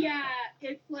this. Yeah,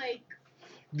 it's like...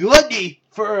 Gluttony,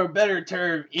 for a better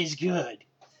term, is good.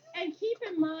 And keep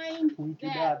in mind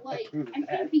that, like,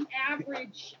 I think the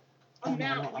average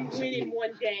amount you win in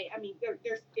one day, I mean,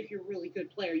 there's if you're a really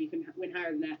good player, you can win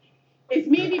higher than that. It's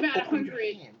maybe about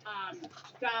 $100.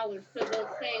 So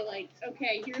they'll say, like,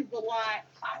 okay, here's the lot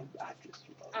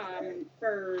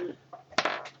for,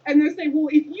 and they'll say, well,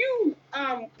 if you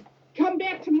come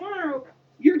back tomorrow,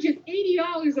 you're just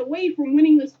 $80 away from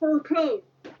winning this fur coat.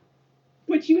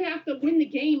 But you have to win the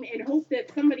game and hope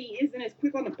that somebody isn't as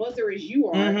quick on the buzzer as you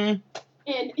are. Mm-hmm.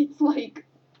 And it's like,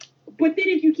 but then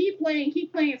if you keep playing,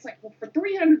 it's like, well, for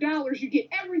 $300, you get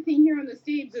everything here on the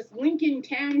stage: this Lincoln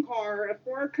Town Car, a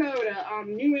fur coat, a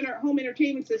new home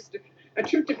entertainment system, a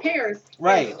trip to Paris.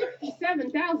 Right.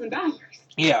 $67,000.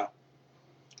 Yeah.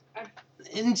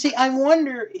 And see, I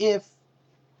wonder if,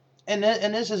 and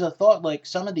this is a thought, like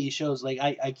some of these shows, like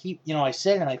I keep, I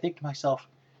sit and I think to myself,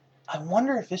 I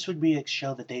wonder if this would be a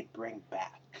show that they'd bring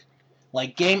back.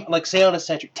 Like Sale of the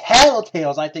Century.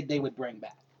 Tattletales, I think they would bring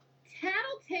back.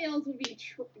 Tattletales would be...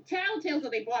 Tattletales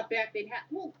that they brought back, they'd have...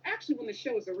 Well, actually, when the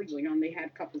show was originally on, they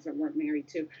had couples that weren't married,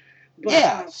 too. But,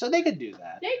 yeah, so they could do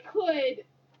that. They could,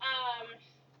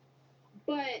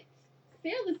 but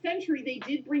Sale of the Century, they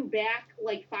did bring back,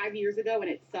 like, 5 years ago,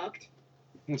 and it sucked.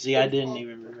 See, I didn't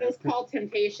even remember. It was called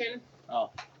Temptation.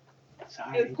 Oh.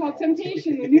 Sorry. It was called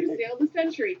Temptation, the new Sale of the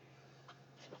Century.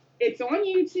 It's on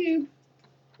YouTube.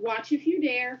 Watch if you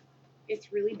dare.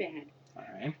 It's really bad. All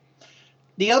right.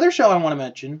 The other show I want to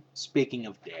mention, speaking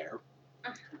of Dare,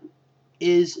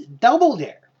 is Double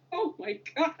Dare. Oh my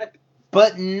God.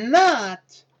 But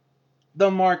not the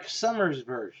Mark Summers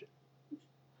version.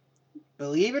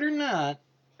 Believe it or not,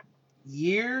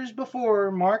 years before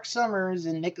Mark Summers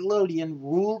and Nickelodeon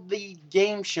ruled the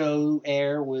game show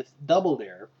air with Double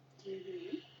Dare,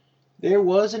 there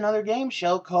was another game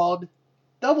show called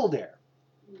Double Dare.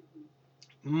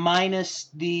 Minus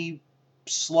the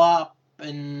slop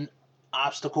and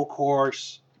obstacle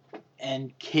course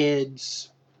and kids.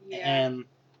 Yeah. And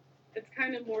it's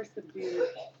kind of more subdued.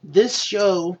 This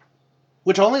show,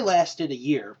 which only lasted a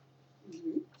year,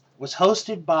 was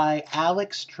hosted by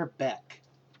Alex Trebek.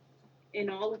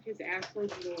 In all of his Afro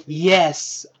glory.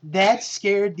 Yes, that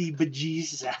scared the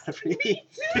bejesus out of me. Me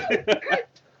too.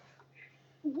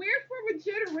 We're from a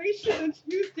generation that's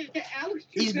used to Alex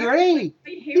Trebek. He's great.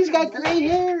 He's got great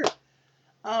hair.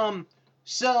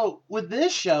 So with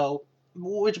this show,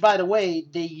 which by the way,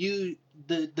 they used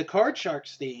the Card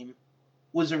Sharks theme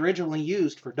was originally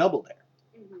used for Double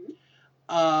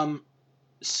Dare.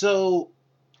 So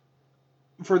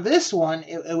for this one,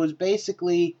 it was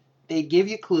basically they give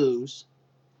you clues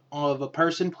of a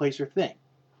person, place, or thing.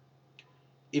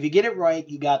 If you get it right,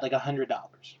 you got like $100.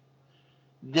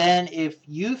 Then if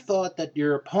you thought that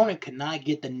your opponent could not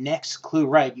get the next clue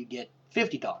right, you get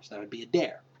 $50. That would be a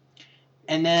dare.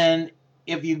 And then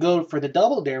if you go for the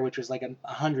Double Dare, which was like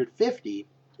 $150,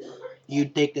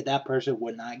 you'd think that person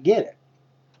would not get it.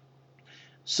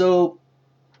 So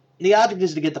the object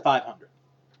is to get the $500.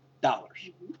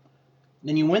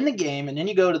 Then you win the game, and then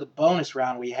you go to the bonus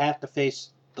round where you have to face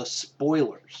the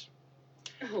spoilers.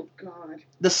 Oh, God.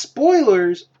 The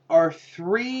spoilers are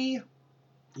 3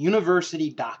 university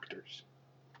doctors.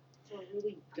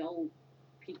 Really dull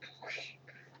people.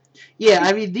 Yeah,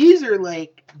 I mean, these are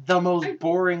like the most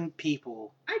boring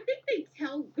people. I think they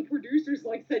tell the producers,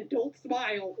 like, said, don't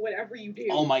smile, whatever you do.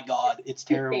 Oh my God, it's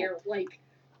terrible. There, like...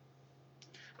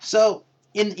 So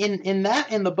in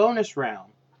the bonus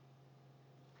round,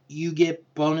 you get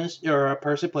bonus or a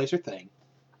person, place, or thing.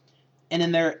 And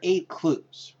then there are 8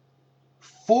 clues.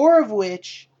 4 of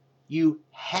which you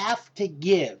have to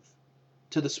give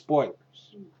to the spoilers.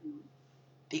 Mm-hmm.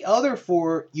 The other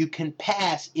 4 you can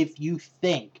pass if you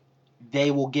think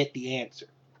they will get the answer.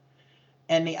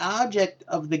 And the object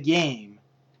of the game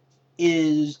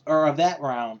is, or of that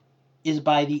round, is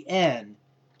by the end,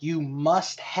 you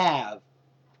must have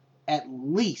at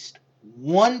least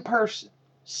one person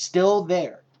still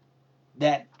there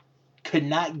that could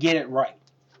not get it right.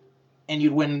 And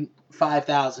you'd win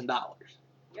 $5,000.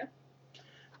 Yep.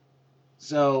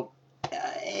 So,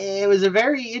 it was a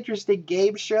very interesting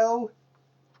game show.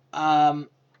 I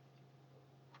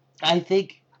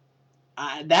think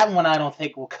that one I don't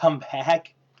think will come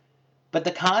back, but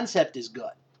the concept is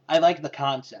good. I like the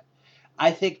concept.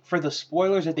 I think for the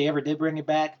spoilers, if they ever did bring it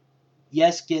back,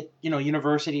 yes, get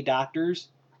university doctors,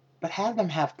 but have them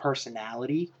have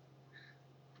personality,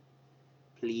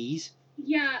 please.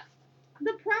 Yeah,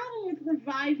 the problem with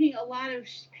reviving a lot of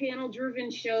panel-driven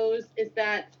shows is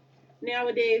that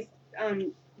nowadays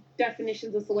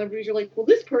definitions of celebrities are like, well,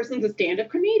 this person's a stand-up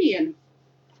comedian.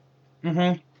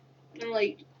 Mm-hmm. I'm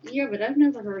like, yeah, but I've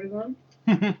never heard of them.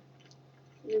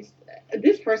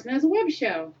 This person has a web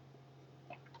show.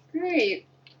 Great.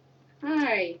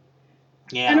 Hi.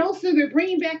 Yeah. And also, they're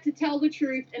bringing back To Tell the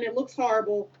Truth, and it looks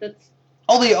horrible.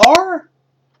 Oh, they are?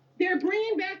 They're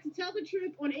bringing back To Tell the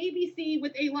Truth on ABC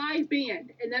with a live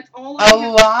band, and that's all I have.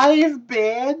 A live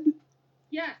band?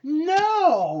 Yeah.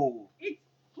 No. It's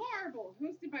horrible.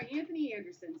 Hosted by Anthony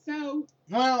Anderson. So.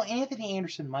 Well, Anthony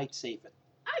Anderson might save it.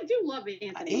 I do love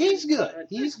Anthony. He's good.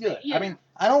 He's good. Yeah. I mean,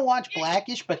 I don't watch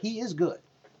Blackish, but he is good.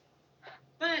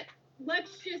 But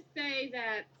let's just say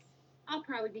that I'll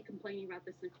probably be complaining about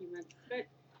this in a few months. But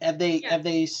have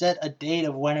they set a date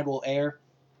of when it will air?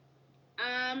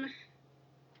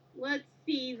 Let's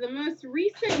see. The most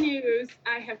recent news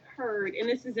I have heard, and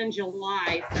this is in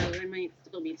July, so I might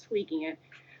still be tweaking it.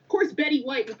 Of course, Betty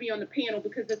White would be on the panel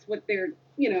because that's what they're,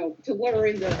 to lure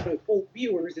in the old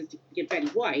viewers is to get Betty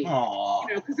White. Aww.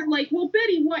 Because they're like, well,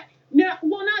 Betty White. No,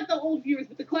 well, not the old viewers,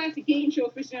 but the classic game show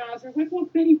aficionados are like, well,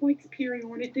 if Betty White's appearing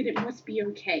on it, then it must be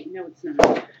okay. No, it's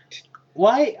not.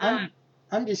 Why?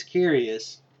 I'm just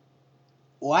curious.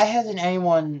 Why hasn't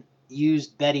anyone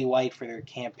used Betty White for their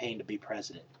campaign to be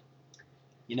president?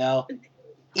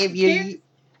 If you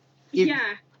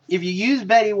use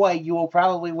Betty White, you will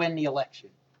probably win the election.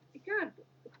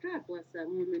 God bless that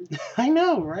woman. I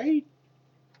know, right?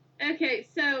 Okay,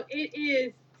 so it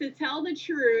is To Tell the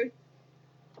Truth.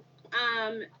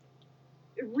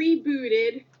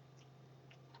 Rebooted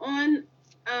on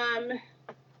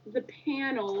the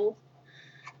panel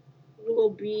will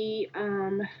be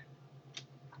Nene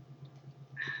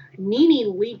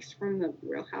Leakes from the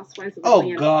Real Housewives of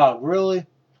Atlanta. Oh God, really?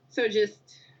 So just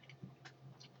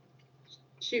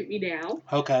shoot me down.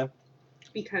 Okay.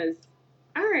 Because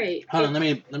all right. Hold on, let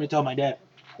me tell my dad.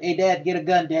 Hey Dad, get a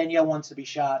gun. Danielle wants to be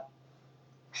shot.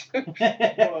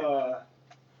 No.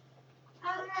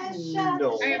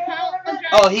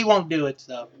 Oh, he won't do it,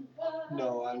 so.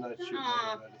 No, I'm not shooting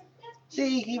anybody.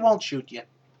 See, he won't shoot you.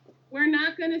 We're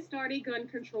not going to start a gun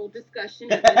control discussion.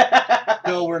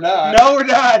 No, we're not. No, we're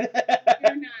not.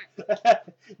 We're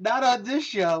not. Not on this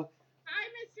show. Hi,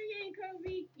 Mr.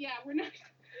 Yankovic. Yeah, we're not.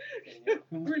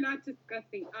 We're not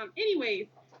discussing. Anyways.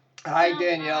 Hi,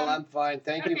 Danielle. I'm fine.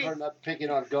 Thank you for not picking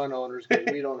on gun owners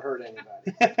because we don't hurt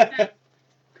anybody.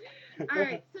 All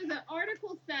right, so the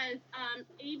article says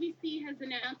ABC has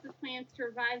announced its plans to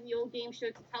revive the old game show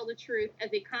To Tell the Truth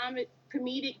as a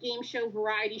comedic game show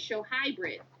variety show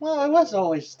hybrid. Well, it was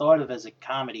always thought of as a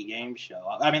comedy game show.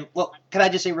 I mean, well, can I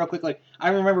just say real quickly? I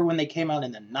remember when they came out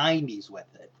in the 90s with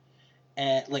it,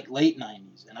 and like late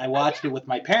 90s, and I watched it with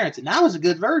my parents, and that was a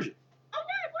good version. Oh,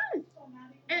 yeah, it was.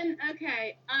 And,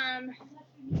 okay,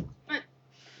 but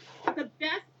the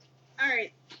best, all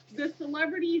right. The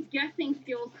celebrities' guessing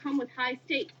skills come with high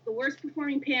stakes. The worst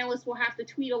performing panelists will have to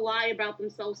tweet a lie about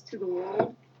themselves to the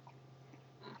world.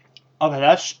 Okay,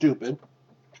 that's stupid.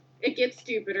 It gets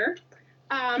stupider.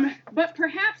 But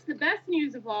perhaps the best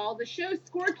news of all, the show's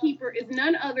scorekeeper is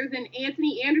none other than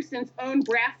Anthony Anderson's own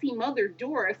brassy mother,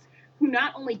 Doris, who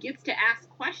not only gets to ask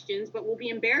questions, but will be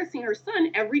embarrassing her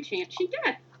son every chance she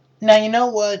gets. Now, you know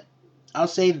what? I'll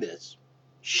say this.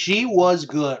 She was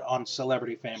good on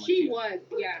Celebrity Family Feud. She was,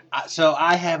 yeah. So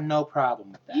I have no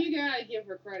problem with that. You gotta give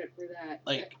her credit for that.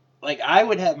 Like I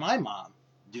would have my mom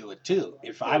do it too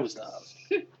if I was the host.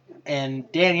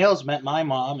 And Danielle's met my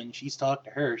mom and she's talked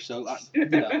to her, so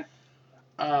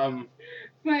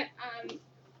But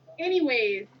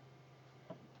anyways,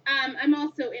 I'm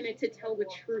also in a To Tell the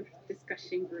Truth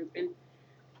discussion group, and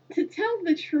To Tell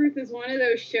the Truth is one of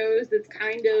those shows that's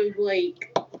kind of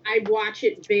like, I watch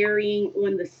it varying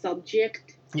on the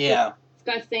subject. Yeah.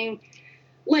 Discussing.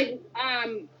 Like,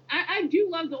 I do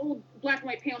love the old black and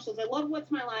white panel shows. I love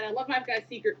What's My Line. I love I've Got a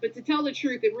Secret. But To Tell the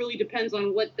Truth, it really depends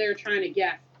on what they're trying to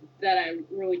guess that I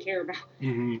really care about.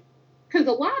 Mm-hmm. Because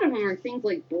a lot of them are things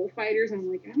like bullfighters. I'm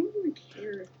like, I don't really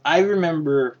care. I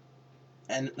remember,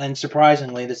 and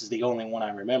surprisingly, this is the only one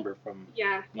I remember from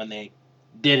when they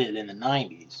did it in the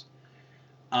 90s.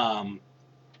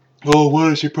 Oh,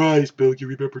 what a surprise, Bill. You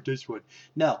remember this one.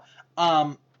 No.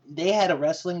 They had a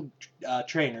wrestling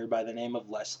trainer by the name of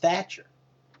Les Thatcher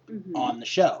on the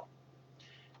show.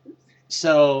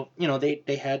 So,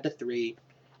 they had the three.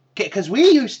 Because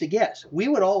we used to guess. We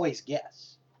would always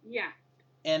guess. Yeah.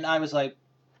 And I was like,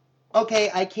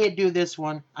 okay, I can't do this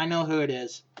one. I know who it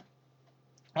is.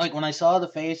 Like, when I saw the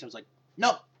face, I was like,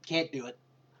 nope, can't do it.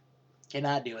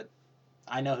 Cannot do it.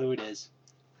 I know who it is.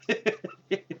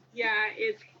 Yeah,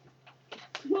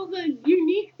 well, the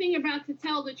unique thing about To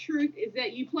Tell the Truth is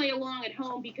that you play along at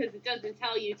home because it doesn't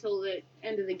tell you till the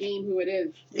end of the game who it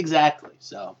is. Exactly,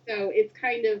 so it's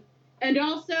kind of... And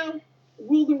also,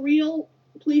 Rule the Reel,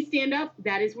 Please Stand Up,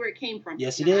 that is where it came from.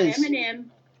 Yes, it is. Eminem.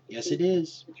 Yes, it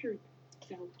is. The truth.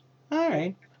 So. All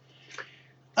right.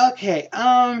 Okay,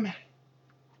 I'm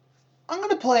going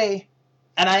to play,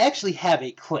 and I actually have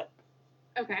a clip.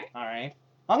 Okay. All right.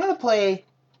 I'm going to play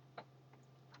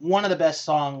one of the best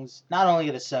songs, not only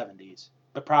of the 70s,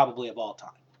 but probably of all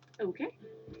time. Okay.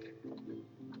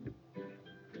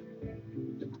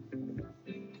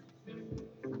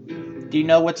 Do you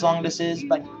know what song this is?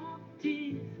 Oh,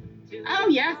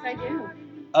 yes, I do.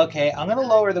 Okay, I'm going to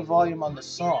lower the volume on the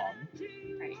song.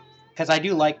 Right. Because I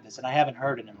do like this, and I haven't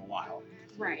heard it in a while.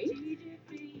 Right.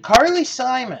 Carly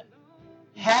Simon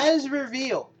has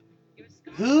revealed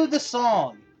who the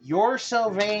song You're So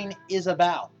Vain is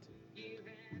about.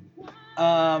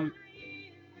 I'll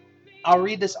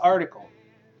read this article.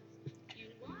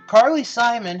 Carly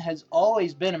Simon has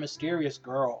always been a mysterious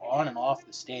girl on and off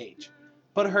the stage,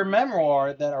 but her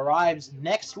memoir that arrives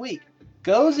next week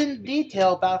goes into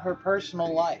detail about her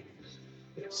personal life.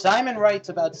 Simon writes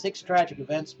about 6 tragic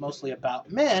events, mostly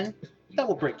about men,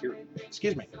 that'll break your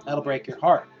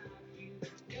heart.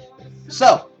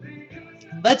 So,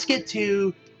 let's get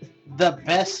to the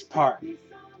best part.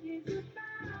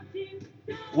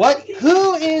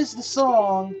 Who is the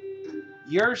song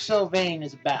You're So Vain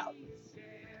is about?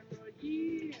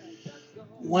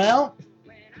 Well,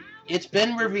 it's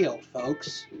been revealed,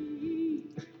 folks.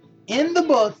 In the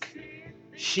book,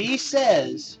 she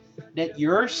says that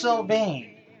You're So Vain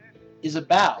is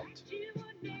about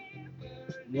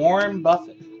Warren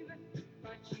Buffett.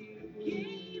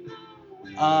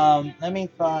 Let me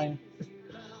find.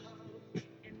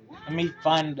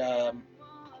 I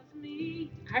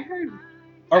heard.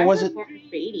 Or was it Warren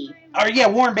Beatty? Or yeah,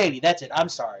 Warren Beatty. That's it. I'm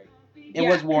sorry. It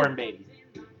was Warren Beatty.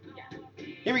 Yeah.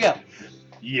 Here we go.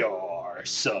 You're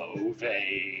so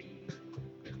vain.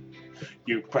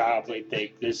 You probably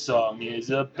think this song is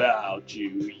about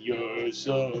you. You're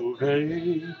so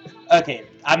vain. Okay,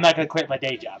 I'm not gonna quit my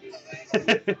day job.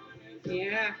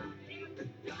 Yeah.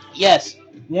 Yes,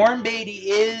 Warren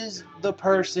Beatty is the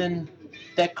person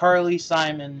that Carly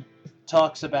Simon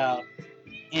talks about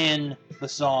in the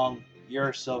song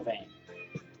You're So Vain.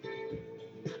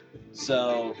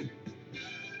 So,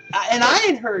 and I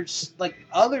had heard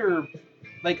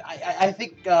I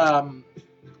think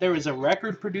there was a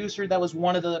record producer that was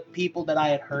one of the people that I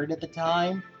had heard at the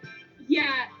time.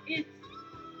 Yeah, it's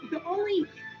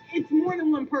more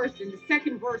than one person. The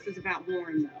second verse is about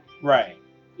Warren, though. Right.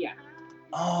 Yeah.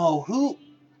 Oh,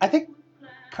 I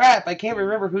can't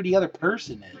remember who the other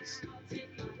person is.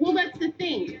 Well, that's the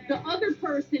thing. The other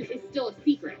person is still a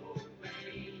secret.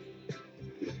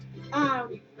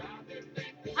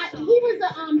 He was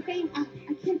I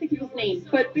can't think of his name,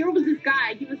 but there was this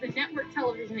guy. He was a network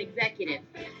television executive,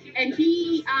 and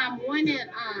he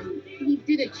he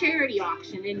did a charity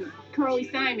auction. And Carly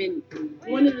Simon,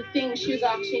 one of the things she was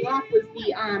auctioning off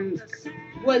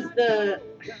was the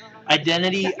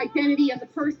identity of the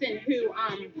person who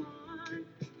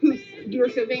You're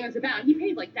So Vain was about. He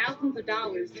paid like thousands of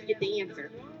dollars to get the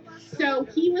answer. So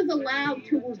he was allowed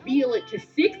to reveal it to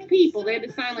 6 people. They had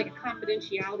to sign like a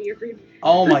confidentiality agreement.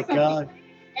 Oh my God.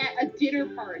 At a dinner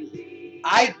party.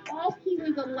 All he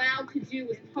was allowed to do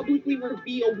was publicly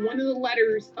reveal one of the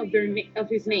letters of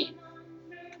his name.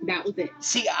 That was it.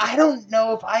 See, I don't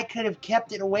know if I could have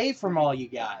kept it away from all you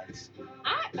guys.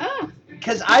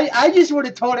 Because I just would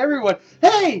have told everyone,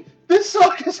 hey, this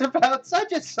song is about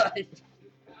such and such.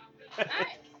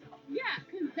 Yeah,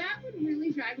 because that would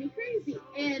really drive me crazy.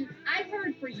 And I've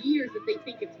heard for years that they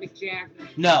think it's Mick Jagger.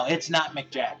 No, it's not Mick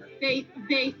Jagger. They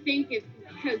think it's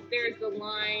because there's a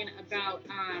line about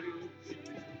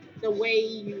the way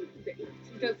he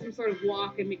does some sort of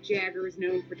walk, and Mick Jagger is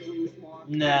known for doing this walk.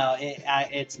 No,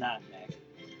 it's not Mick.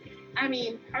 I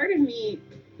mean, part of me.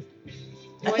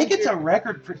 I think it's a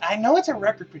record. I know it's a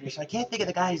record producer. I can't think of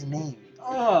the guy's name.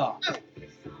 Oh,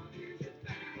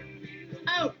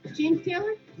 James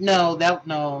Taylor? No, that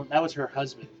was her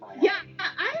husband. Yeah,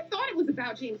 I thought it was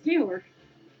about James Taylor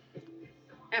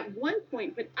at one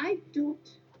point, but I don't.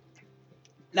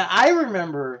 Now I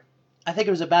remember, I think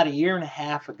it was about a year and a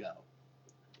half ago,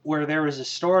 where there was a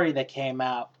story that came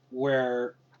out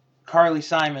where Carly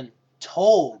Simon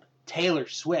told Taylor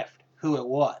Swift who it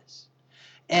was.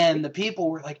 And the people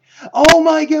were like, "Oh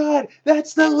my God,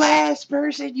 that's the last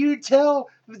person you tell,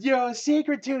 a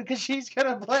secret to, because she's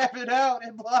gonna blab it out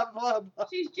and blah blah blah."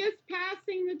 She's just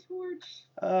passing the torch.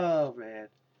 Oh man.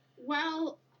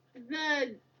 Well,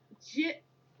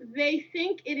 they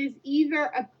think it is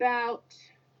either about.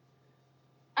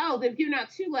 Oh, they've given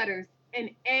out two letters: an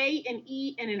A, an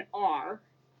E, and an R.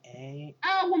 A.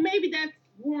 Oh well, maybe that's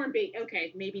Warren Beatty.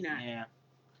 Okay, maybe not. Yeah.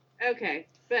 Okay,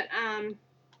 but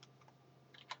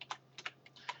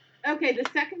Okay, the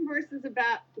second verse is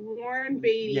about Warren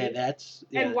Beatty. Yeah.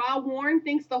 And while Warren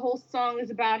thinks the whole song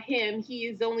is about him, he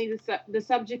is only the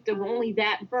subject of only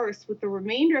that verse, with the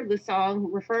remainder of the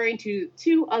song referring to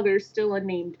two other still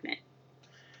unnamed men.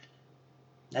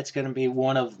 That's going to be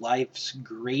one of life's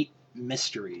great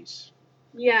mysteries.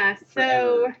 Yeah,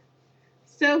 so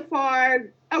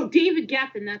far... Oh, David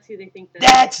Geffen, that's who they think that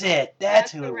That's it!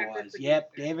 That's who it was.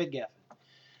 Yep, David Geffen.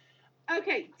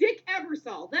 Okay, Dick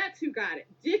Ebersol. That's who got it.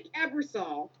 Dick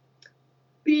Ebersol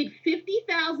bid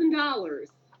 $50,000.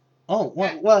 Oh,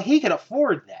 well, he could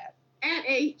afford that. At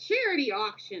a charity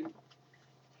auction.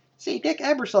 See, Dick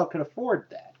Ebersol could afford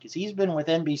that, because he's been with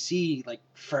NBC, like,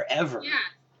 forever. Yeah.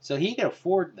 So he could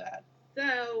afford that.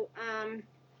 So,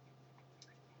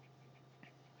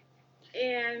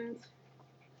 and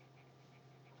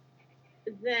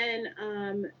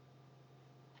then,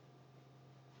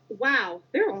 wow,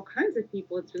 there are all kinds of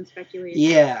people it's been speculated.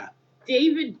 Yeah.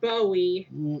 David Bowie,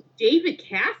 David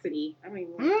Cassidy. I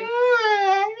mean,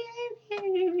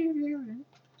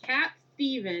 Cat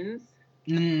Stevens.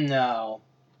 No.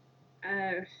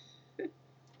 I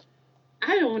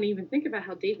don't want to even think about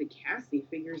how David Cassidy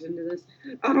figures into this.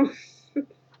 Oh.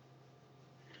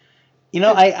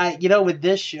 With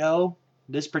this show,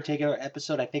 this particular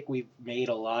episode, I think we've made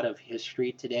a lot of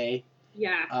history today.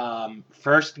 Yeah.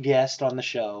 First guest on the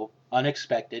show,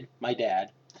 unexpected, my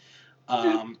dad.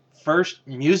 First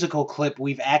musical clip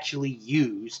we've actually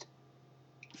used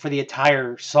for the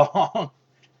entire song.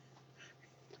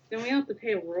 Then we have to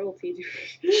pay a royalty.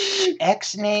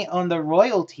 X-nay on the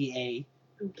royalty,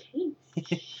 eh? Okay.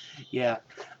 Yeah.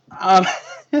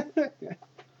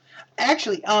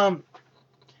 Actually, Oh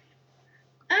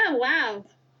wow.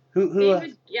 Who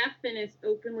David Geffen is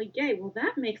openly gay. Well,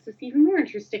 that makes this even more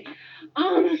interesting.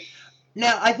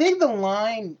 Now, I think the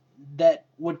line that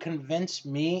would convince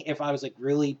me, if I was like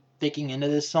really thinking into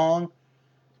this song,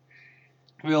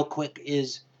 real quick,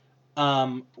 is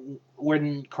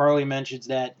when Carly mentions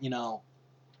that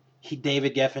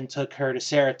David Geffen took her to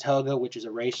Saratoga, which is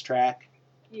a racetrack.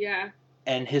 Yeah.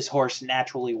 And his horse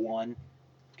naturally won,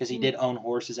 because he did own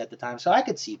horses at the time. So I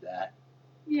could see that.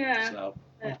 Yeah. So.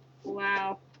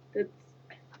 Wow. That's...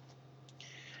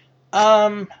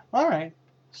 All right.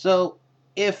 So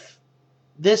if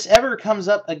this ever comes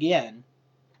up again,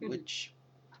 which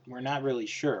we're not really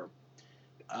sure,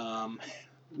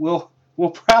 we'll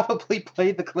probably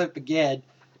play the clip again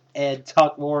and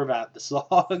talk more about the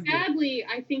song. Sadly,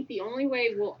 I think the only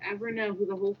way we'll ever know who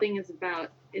the whole thing is about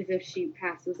is if she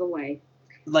passes away.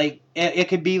 Like, it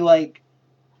could be like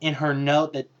in her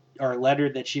note or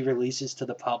letter that she releases to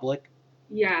the public.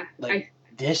 Yeah. Like,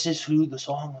 this is who the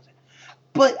song was.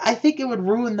 But I think it would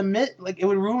ruin the myth. Like, it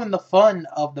would ruin the fun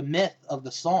of the myth of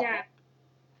the song. Yeah.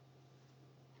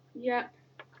 Yep.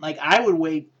 Like, I would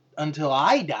wait until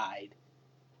I died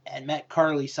and met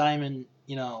Carly Simon,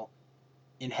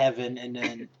 in heaven, and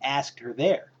then asked her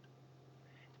there.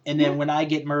 And then when I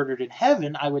get murdered in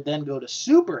heaven, I would then go to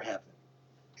super heaven.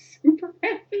 Super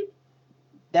heaven?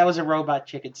 That was a Robot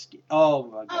Chicken skin. Oh,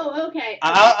 my God. Oh, okay.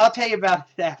 I'll tell you about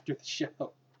it after the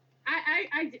show.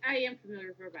 I am familiar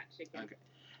with Robot Chicken. Okay.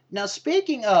 Now,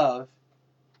 speaking of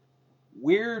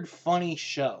weird, funny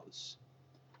shows,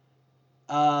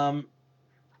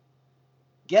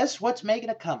 guess what's making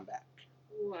a comeback?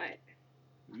 What?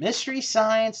 Mystery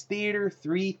Science Theater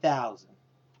 3000.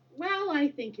 Well, I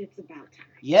think it's about time.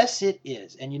 Yes, it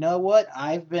is. And you know what?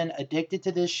 I've been addicted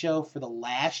to this show for the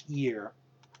last year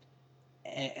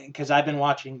because I've been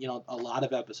watching, a lot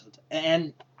of episodes.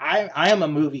 And I am a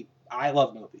movie. I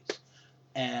love movies.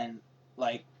 And,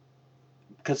 like,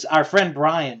 because our friend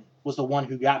Brian was the one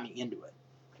who got me into it.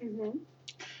 Mm-hmm.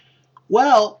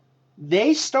 Well,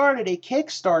 they started a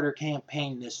Kickstarter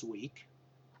campaign this week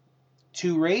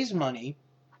to raise money,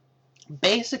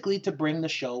 basically to bring the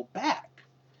show back.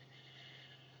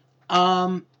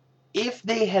 If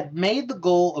they had made the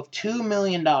goal of $2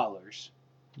 million,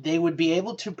 they would be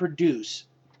able to produce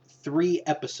 3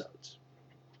 episodes.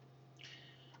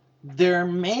 Their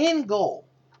main goal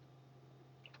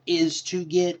is to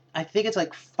get, I think it's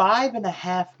like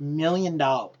 $5.5 million.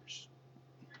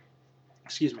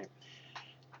 Excuse me.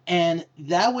 And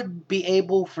that would be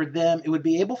able for them, it would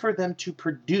be able for them to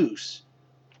produce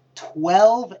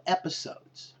 12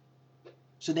 episodes.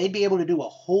 So they'd be able to do a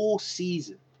whole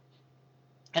season.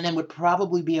 And then would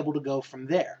probably be able to go from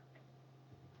there.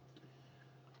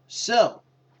 So,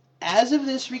 as of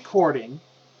this recording,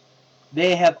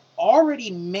 they have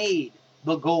already made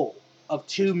the goal of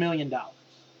 $2 million.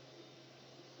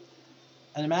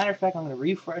 As a matter of fact, I'm going to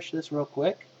refresh this real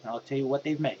quick, and I'll tell you what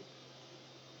they've made.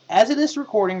 As of this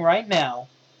recording right now,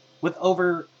 with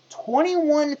over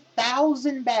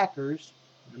 21,000 backers,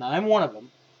 and I'm one of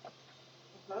them,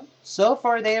 so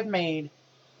far they have made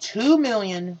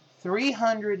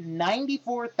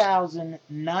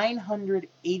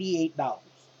 $2,394,988.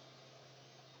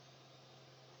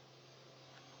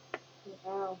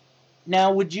 Wow.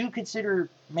 Now, would you consider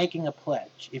making a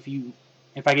pledge if I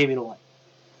gave you the link?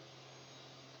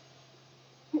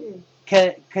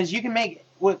 Because you can make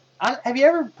have you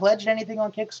ever pledged anything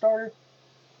on Kickstarter?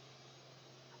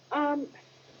 I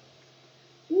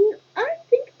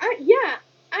think I've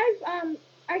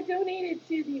donated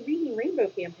to the Reading Rainbow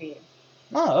campaign.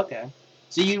 Oh, okay.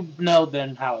 So you know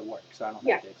then how it works. So I don't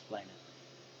have to explain it.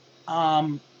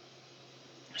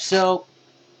 So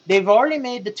they've already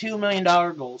made the $2 million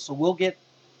goal, so we'll get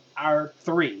our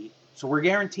 3. So we're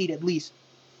guaranteed at least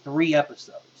 3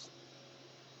 episodes.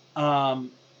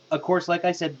 Of course, like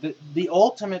I said, the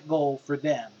ultimate goal for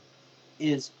them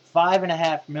is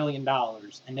 $5.5 million,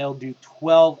 and they'll do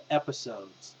 12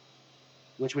 episodes,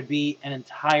 which would be an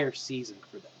entire season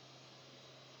for them.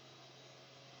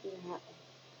 Yeah.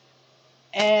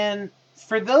 And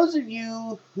for those of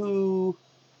you who,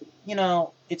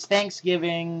 it's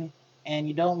Thanksgiving and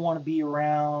you don't want to be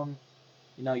around,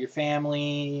 your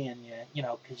family, and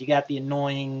because you got the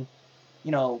annoying,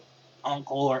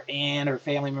 uncle or aunt or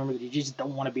family member that you just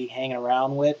don't want to be hanging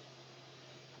around with.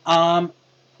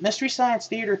 Mystery Science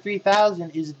Theater 3000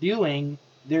 is doing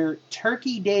their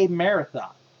Turkey Day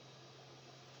Marathon,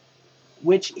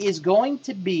 which is going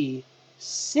to be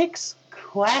 6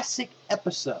 classic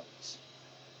episodes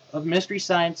of Mystery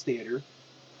Science Theater,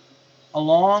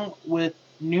 along with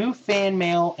new fan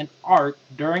mail and art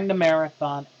during the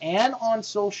marathon and on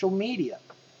social media.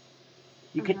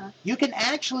 You can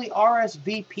actually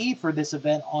RSVP for this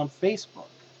event on Facebook.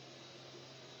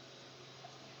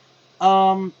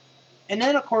 And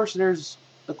then, of course, there's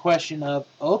the question of,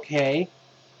 okay,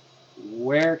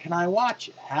 where can I watch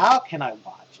it? How can I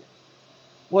watch it?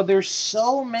 Well, there's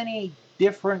so many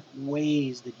different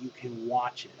ways that you can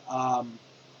watch it.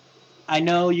 I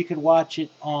know you can watch it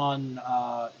on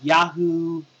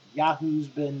Yahoo. Yahoo's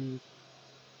been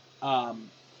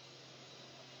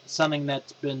something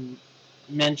that's been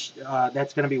mentioned.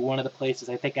 That's going to be one of the places.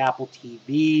 I think Apple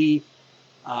TV.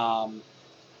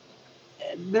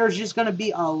 There's just going to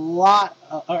be a lot.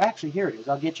 Or actually, here it is.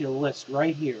 I'll get you a list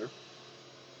right here.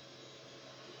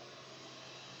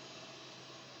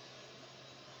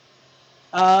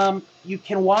 You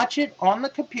can watch it on the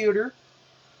computer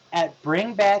at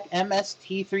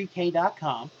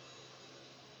bringbackmst3k.com.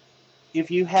 If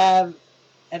you have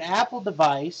an Apple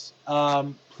device,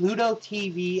 Pluto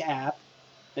TV app,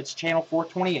 that's channel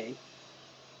 428.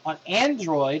 On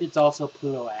Android, it's also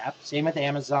Pluto app. Same with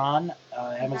Amazon,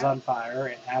 Amazon Fire,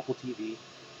 and Apple TV.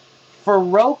 For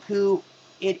Roku,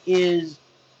 it is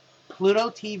Pluto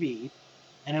TV,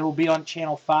 and it will be on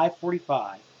channel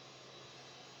 545.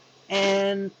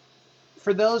 And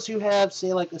for those who have,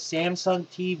 say, like a Samsung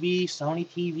TV, Sony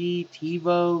TV,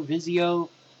 TiVo, Vizio,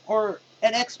 or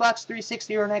an Xbox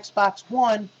 360 or an Xbox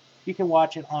One, you can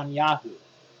watch it on Yahoo.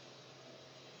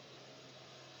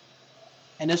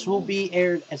 And this will be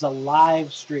aired as a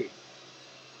live stream.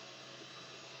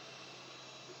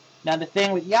 Now, the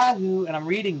thing with Yahoo, and I'm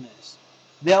reading this,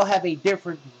 they'll have a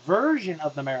different version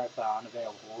of the marathon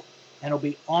available, and it'll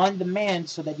be on demand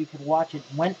so that you can watch it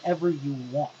whenever you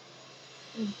want.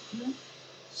 Mm-hmm.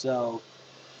 So,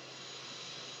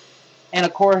 And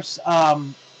of course,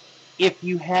 if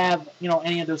you have,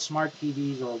 any of those smart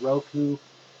TVs or Roku,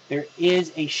 there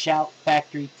is a Shout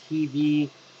Factory TV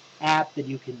app that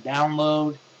you can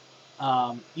download.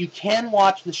 You can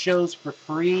watch the shows for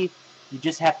free. You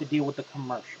just have to deal with the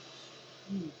commercials.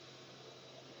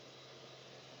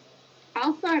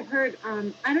 Also, I've heard,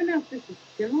 I don't know if this is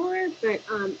similar, but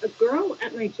a girl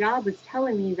at my job was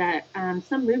telling me that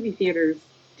some movie theaters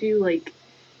do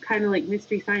kind of like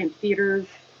Mystery Science Theaters.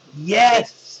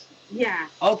 Yes. Yeah.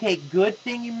 Okay, good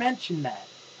thing you mentioned that.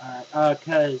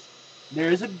 Because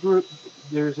there's a group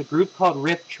called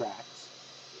Riff Tracks,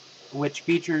 which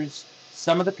features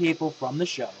some of the people from the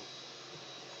show.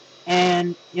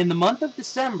 And in the month of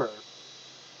December,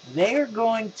 they are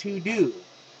going to do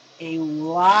a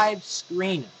live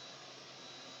screening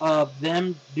of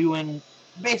them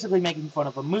basically making fun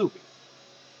of a movie.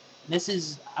 This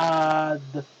is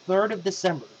the 3rd of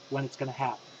December when it's going to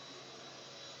happen.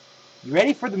 You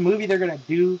ready for the movie they're going to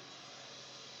do?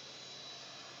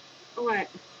 What?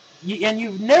 And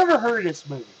you've never heard of this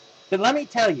movie. But let me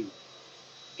tell you,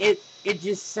 it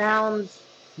just sounds,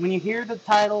 when you hear the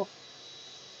title,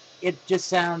 it just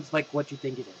sounds like what you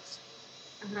think it is.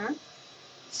 Uh-huh.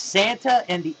 Santa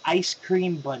and the Ice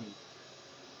Cream Bunny.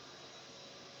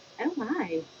 Oh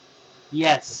my.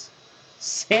 Yes.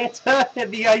 Santa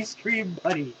and the Ice Cream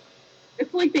Bunny.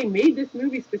 It's like they made this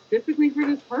movie specifically for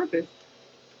this purpose.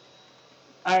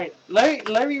 Alright,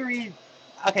 let me read.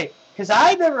 Okay, because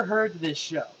I never heard this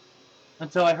show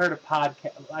until I heard a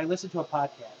podcast. I listened to a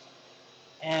podcast.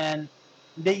 And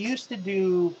they used to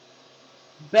do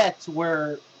bets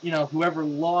where, whoever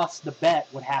lost the bet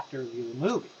would have to review the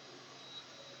movie.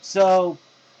 So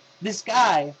this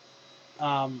guy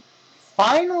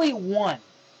finally won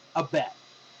a bet.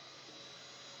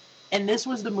 And this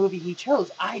was the movie he chose.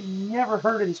 I never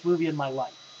heard of this movie in my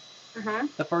life. Uh-huh.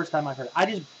 The first time I heard it. I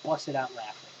just busted out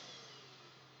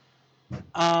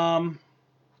laughing.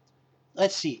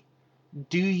 Let's see.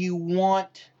 Do you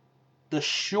want the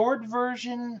short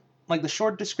version, like the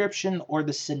short description, or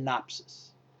the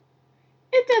synopsis?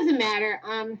 It doesn't matter.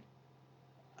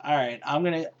 All right, I'm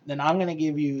gonna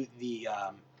give you the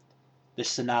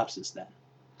synopsis then.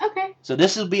 Okay. So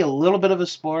this will be a little bit of a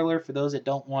spoiler for those that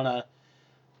don't want to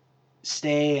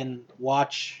stay and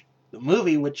watch the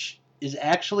movie, which is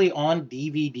actually on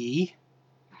DVD.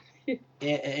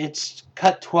 It's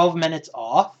cut 12 minutes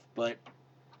off, but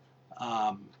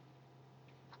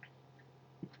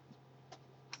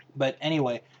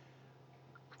anyway,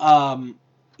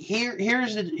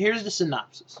 here's the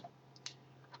synopsis.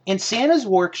 In Santa's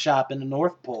workshop in the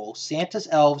North Pole, Santa's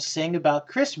elves sing about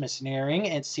Christmas nearing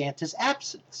and Santa's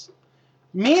absence.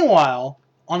 Meanwhile,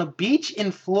 on a beach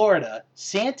in Florida,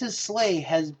 Santa's sleigh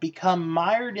has become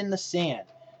mired in the sand,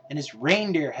 and his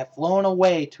reindeer have flown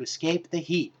away to escape the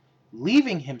heat,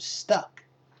 leaving him stuck.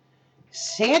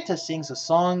 Santa sings a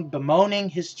song bemoaning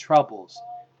his troubles,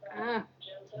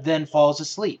 then falls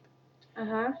asleep.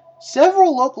 Uh-huh.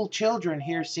 Several local children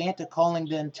hear Santa calling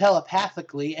them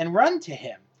telepathically and run to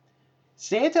him.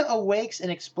 Santa awakes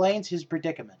and explains his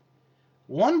predicament.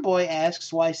 One boy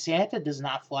asks why Santa does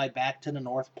not fly back to the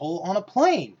North Pole on a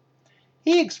plane.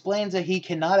 He explains that he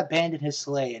cannot abandon his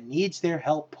sleigh and needs their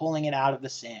help pulling it out of the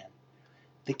sand.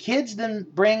 The kids then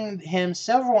bring him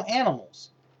several animals,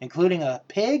 including a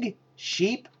pig,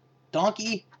 sheep,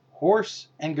 donkey, horse,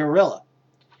 and gorilla.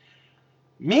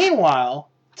 Meanwhile,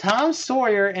 Tom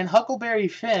Sawyer and Huckleberry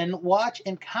Finn watch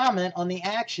and comment on the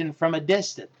action from a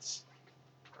distance.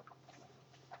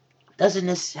 Doesn't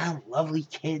this sound lovely,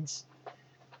 kids?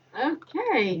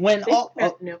 Okay.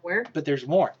 Nowhere. But there's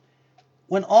more.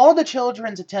 When all the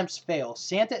children's attempts fail,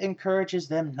 Santa encourages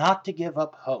them not to give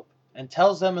up hope and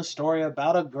tells them a story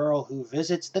about a girl who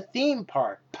visits the theme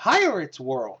park, Pirate's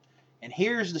World, and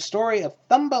here's the story of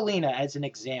Thumbelina as an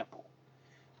example.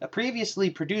 A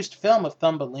previously produced film of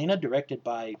Thumbelina, directed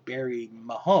by Barry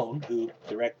Mahone, who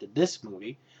directed this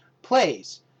movie,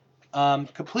 plays,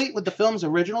 complete with the film's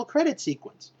original credit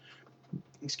sequence.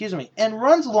 And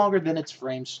runs longer than its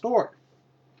frame story.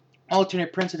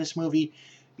 Alternate prints of this movie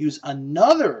use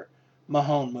another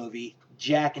Mahone movie,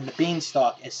 Jack and the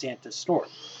Beanstalk, as Santa's story.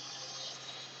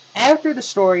 After the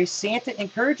story, Santa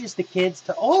encourages the kids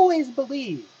to always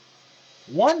believe.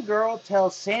 One girl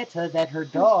tells Santa that her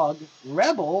dog,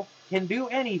 Rebel, can do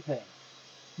anything.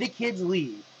 The kids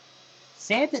leave.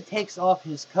 Santa takes off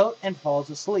his coat and falls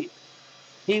asleep.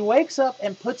 He wakes up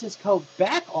and puts his coat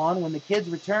back on when the kids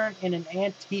return in an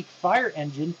antique fire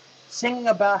engine, singing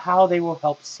about how they will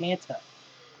help Santa.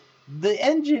 The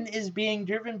engine is being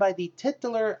driven by the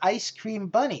titular Ice Cream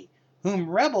Bunny, whom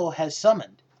Rebel has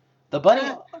summoned. The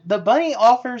bunny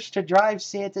offers to drive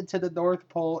Santa to the North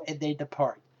Pole, and they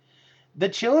depart. The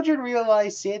children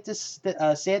realize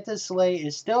Santa's sleigh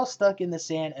is still stuck in the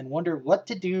sand and wonder what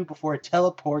to do before it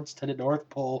teleports to the North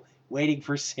Pole, waiting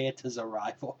for Santa's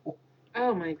arrival.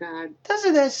 Oh my God!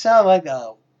 Doesn't that sound like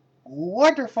a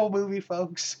wonderful movie,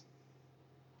 folks?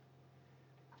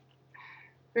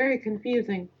 Very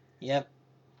confusing. Yep.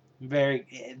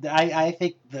 I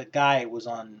think the guy was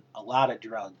on a lot of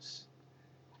drugs.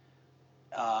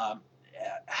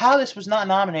 How this was not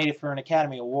nominated for an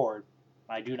Academy Award,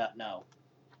 I do not know.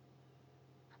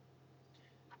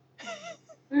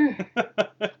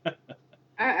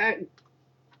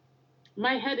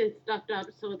 My head is stuffed up,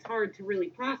 so it's hard to really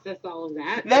process all of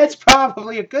that. That's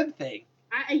probably a good thing.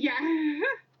 Yeah.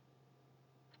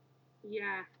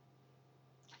 Yeah.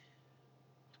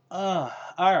 All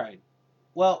right.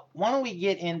 Well, why don't we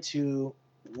get into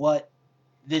what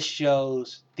this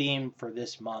show's theme for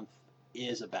this month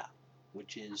is about,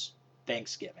 which is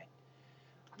Thanksgiving.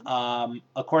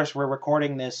 Of course, we're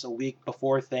recording this a week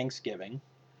before Thanksgiving.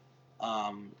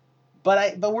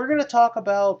 But we're going to talk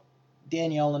about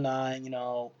Danielle and I,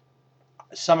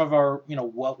 some of our,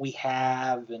 what we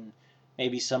have, and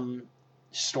maybe some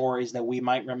stories that we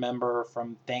might remember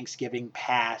from Thanksgiving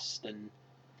past, and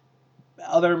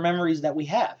other memories that we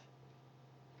have.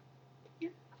 Yeah.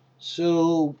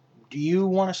 So, do you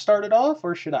want to start it off,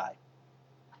 or should I?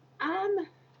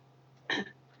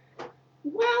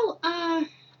 Well, let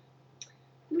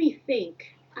me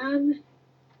think. I don't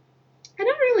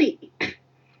really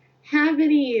have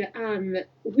any,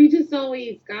 we just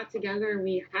always got together and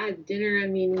we had dinner. I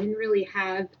mean, we didn't really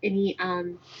have any,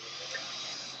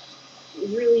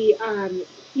 really,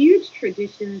 huge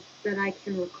traditions that I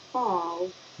can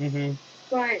recall. Mm-hmm.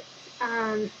 But,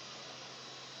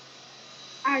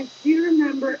 I do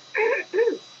remember,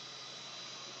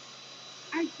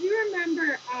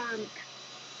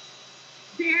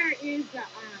 there is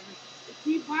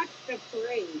we watch the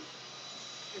parade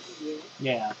every year.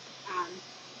 Yeah.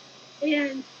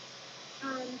 And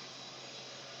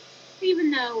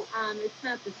even though it's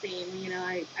not the same,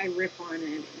 I rip on it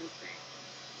and say,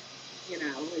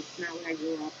 it's not what I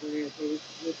grew up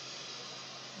with.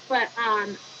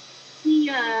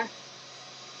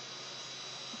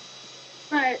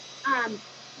 But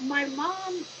my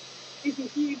mom is a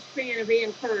huge fan of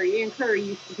Ann Curry. Ann Curry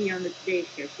used to be on the Today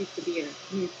Show. She used to be a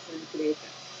news on the Today Show.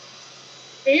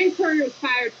 Ann Curry was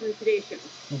fired from the Today Show.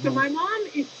 Mm-hmm. So my mom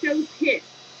is so pissed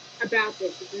about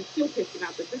this. She's so pissed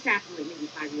about this. This happened like maybe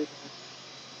 5 years ago.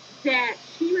 That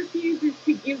she refuses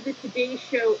to give the Today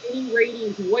Show any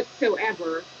ratings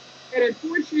whatsoever. And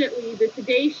unfortunately, the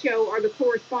Today Show are the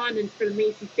correspondents for the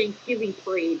Macy's Thanksgiving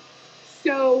Parade.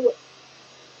 So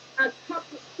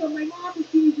my mom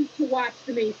refuses to watch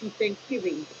the Macy's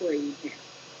Thanksgiving Parade now.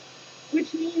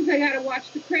 Which means I gotta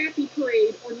watch the crappy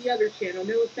parade on the other channel.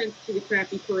 No offense to the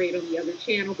crappy parade on the other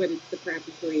channel, but it's the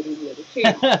crappy parade on the other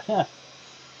channel.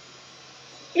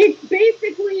 It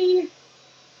basically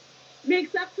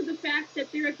makes up for the fact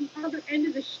that they're at the other end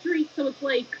of the street, so it's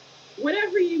like,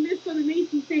 whatever you missed on the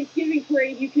Macy's Thanksgiving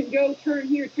Parade, you can go turn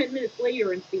here 10 minutes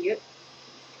later and see it.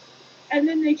 And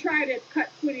then they try to cut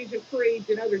footage of parades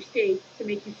in other states to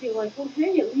make you feel like, well,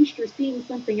 hey, at least you're seeing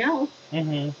something else.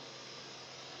 Mm-hmm.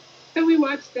 So we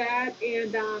watch that,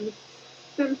 and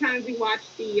sometimes we watch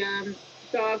the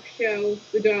dog show.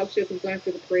 The dog show comes on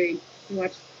after the parade. We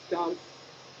watch dogs.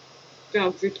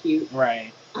 Dogs are cute.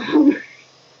 Right. But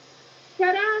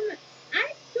I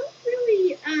don't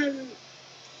really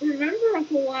remember a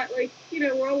whole lot. Like, we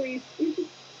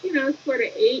just sort of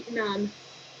ate and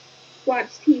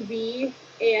watched TV,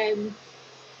 and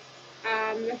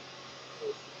I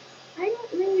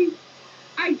don't really.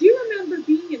 I do remember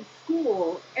being in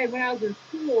school, and when I was in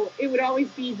school, it would always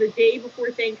be the day before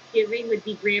Thanksgiving would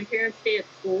be grandparents' day at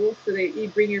school, so that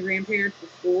you'd bring your grandparents to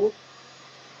school.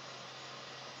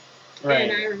 Right.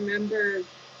 And I remember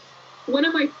one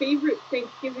of my favorite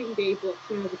Thanksgiving Day books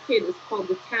when I was a kid was called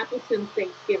The Tappleton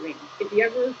Thanksgiving. If you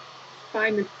ever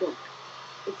find this book,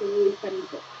 it's a really funny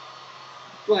book.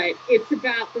 But it's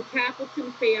about the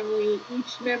Tappleton family.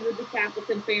 Each member of the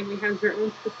Tappleton family has their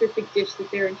own specific dish that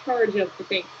they're in charge of for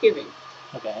Thanksgiving.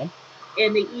 Okay.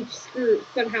 And they each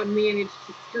somehow manage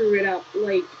to screw it up.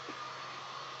 Like,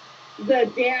 the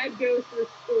dad goes to the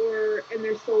store and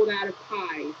they're sold out of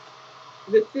pies.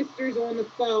 The sister's on the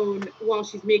phone while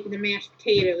she's making the mashed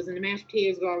potatoes, and the mashed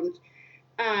potatoes go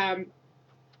out.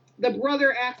 The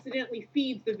brother accidentally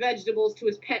feeds the vegetables to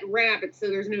his pet rabbit, so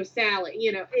there's no salad.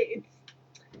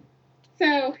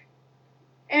 So,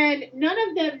 and none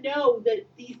of them know that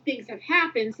these things have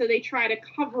happened, so they try to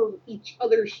cover each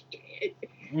other's shit.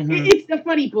 It's a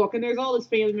funny book, and there's all his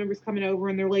family members coming over,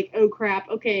 and they're like, "Oh crap,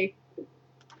 okay."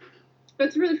 But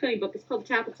it's a really funny book. It's called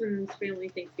Templeton's Family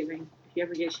Thanksgiving. If you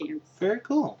ever get a chance, very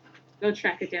cool. Go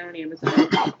track it down on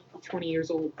Amazon. 20 years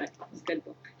old, but it's a good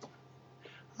book.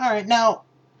 All right, now,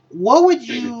 what would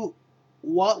you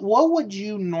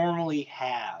normally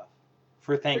have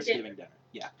for Thanksgiving dinner?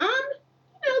 Yeah.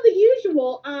 The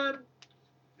usual.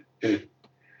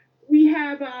 We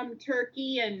have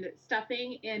turkey and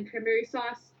stuffing and cranberry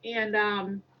sauce,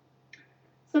 and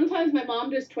sometimes my mom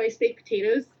does twice baked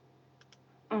potatoes.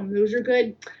 Those are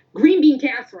good. Green bean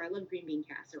casserole. I love green bean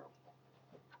casserole.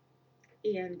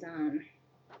 And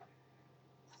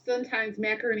sometimes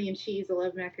macaroni and cheese. I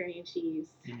love macaroni and cheese.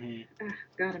 Mm-hmm.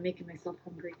 God, I'm making myself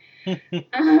hungry.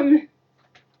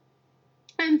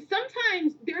 And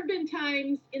sometimes there have been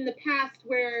times in the past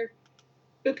where,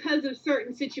 because of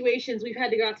certain situations, we've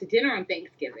had to go out to dinner on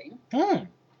Thanksgiving.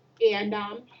 And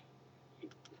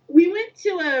we went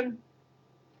to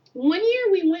one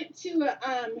year we went to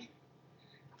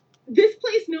this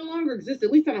place no longer exists.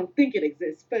 At least I don't think it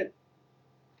exists, but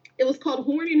it was called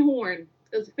Horn and Horn.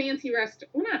 It was a fancy restaurant.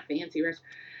 Well, not a fancy restaurant.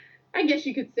 I guess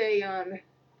you could say,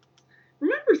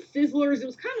 remember Sizzlers? It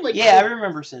was kind of like... Yeah, I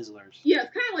remember Sizzlers. Yeah,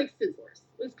 it's kind of like Sizzlers.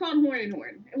 It was called Horn and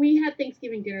Horn. And we had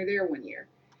Thanksgiving dinner there one year.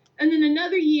 And then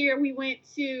another year, we went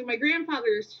to my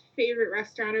grandfather's favorite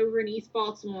restaurant over in East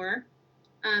Baltimore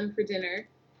for dinner.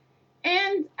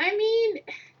 And, I mean,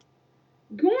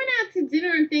 going out to dinner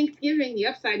on Thanksgiving, the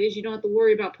upside is you don't have to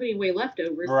worry about putting away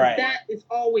leftovers. Right. That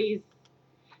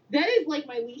is like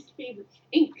my least favorite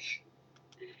thing.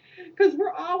 Because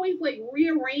we're always, like,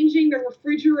 rearranging the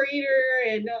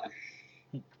refrigerator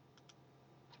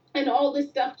and all this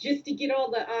stuff just to get all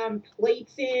the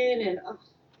plates in.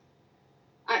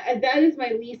 And that is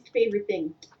my least favorite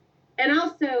thing. And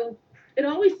also, it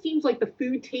always seems like the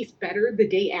food tastes better the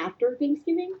day after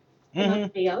Thanksgiving than the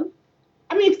day of.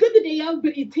 I mean, it's good the day of,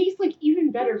 but it tastes, like,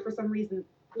 even better for some reason,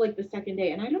 like, the second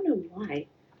day. And I don't know why.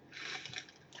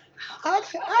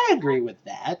 I agree with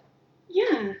that.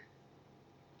 Yeah.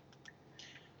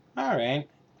 All right.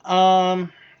 Oh,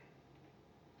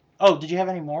 did you have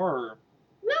any more? Or?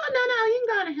 No. You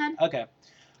can go on ahead. Okay.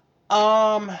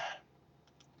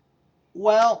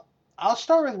 Well, I'll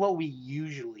start with what we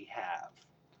usually have.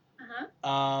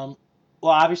 Well,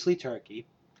 obviously turkey.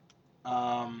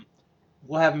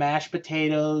 We'll have mashed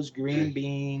potatoes, green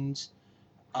beans,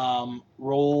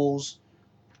 rolls,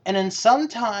 and then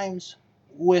sometimes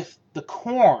with the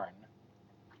corn,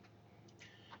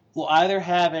 we'll either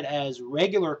have it as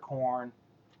regular corn,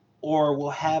 or we'll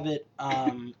have it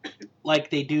like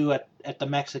they do at the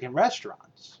Mexican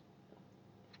restaurants.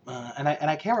 And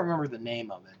I can't remember the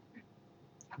name of it.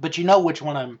 But you know which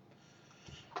one I'm...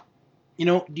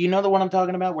 do you know the one I'm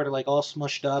talking about, where they're like all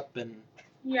smushed up and...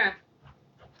 Yeah.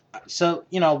 So,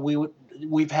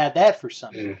 we've had that for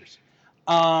some years.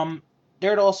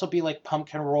 There'd also be like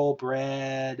pumpkin roll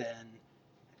bread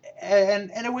and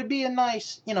it would be a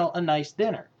nice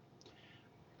dinner.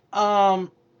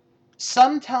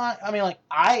 Sometime, I mean, like,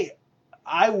 I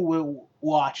will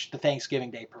watch the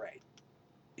Thanksgiving Day parade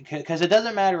because it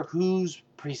doesn't matter who's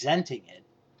presenting it.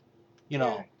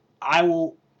 Yeah. I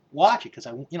will watch it because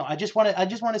I just want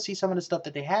to see some of the stuff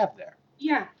that they have there.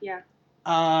 Yeah.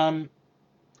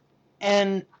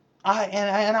 And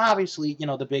obviously,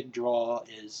 the big draw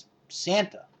is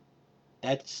Santa.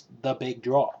 That's the big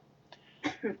draw.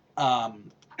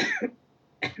 And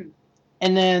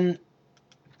then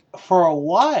for a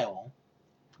while,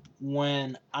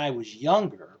 when I was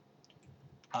younger,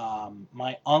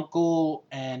 my uncle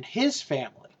and his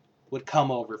family would come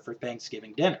over for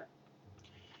Thanksgiving dinner.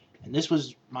 And this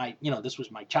was my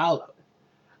childhood.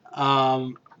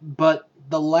 But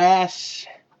the last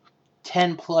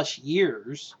 10 plus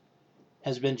years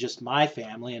has been just my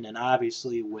family, and then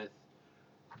obviously with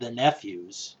the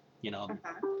nephews,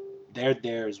 they're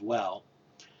there as well.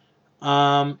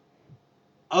 Although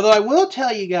I will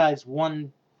tell you guys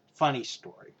one funny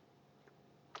story.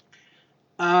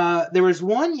 There was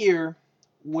one year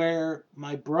where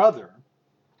my brother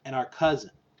and our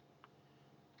cousin,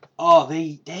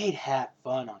 they'd have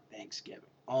fun on Thanksgiving.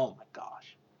 Oh my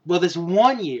gosh. Well, this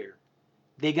one year,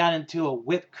 they got into a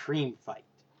whipped cream fight.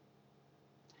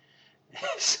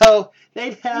 So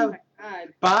they'd have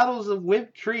bottles of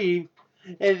whipped cream,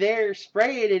 and they're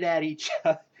spraying it at each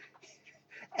other.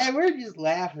 And we're just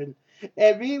laughing.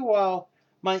 And meanwhile,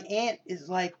 my aunt is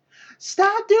like,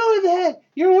 "Stop doing that!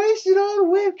 You're wasting all the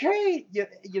whipped cream!"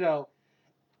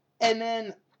 And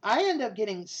then I end up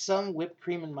getting some whipped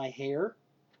cream in my hair.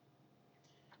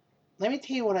 Let me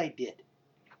tell you what I did.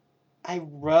 I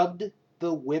rubbed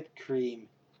the whipped cream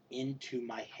into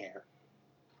my hair.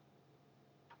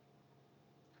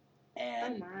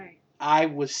 And oh my. I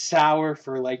was sour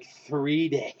for like 3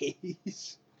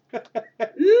 days.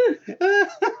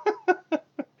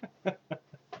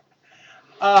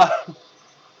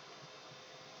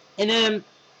 And then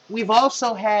we've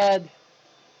also had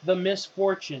the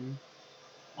misfortune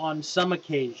on some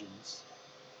occasions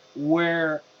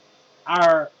where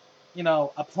our,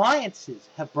 appliances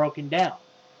have broken down,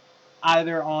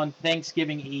 either on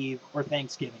Thanksgiving Eve or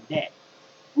Thanksgiving Day.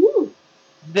 Ooh.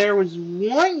 There was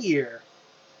one year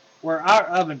where our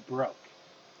oven broke.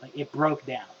 Like, it broke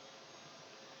down.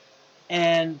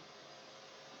 And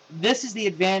this is the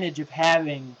advantage of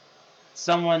having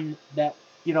someone that,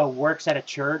 works at a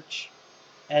church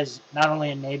as not only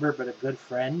a neighbor but a good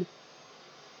friend.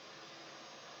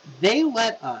 They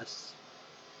let us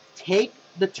take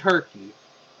the turkey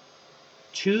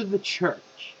to the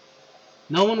church.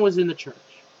 No one was in the church.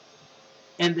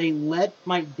 And they let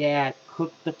my dad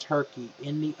cook the turkey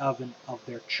in the oven of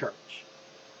their church.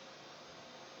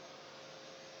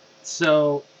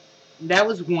 So that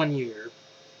was one year.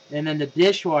 And then the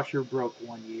dishwasher broke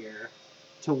one year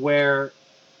to where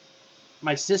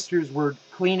my sisters were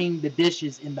cleaning the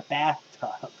dishes in the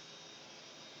bathtub.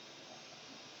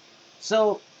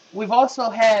 So we've also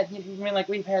had,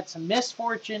 we've had some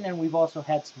misfortune and we've also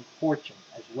had some fortune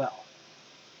as well.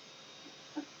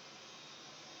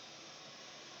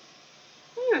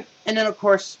 And then, of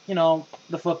course,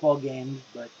 the football games,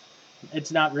 but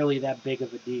it's not really that big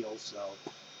of a deal, so.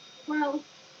 Well,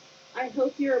 I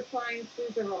hope your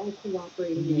appliances are all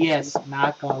cooperating. Yes,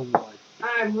 knock on wood.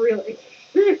 I'm really...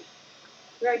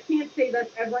 I can't say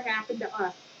that's ever happened to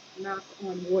us. Knock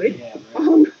on wood. Yeah,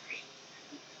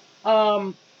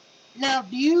 right. Now,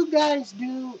 do you guys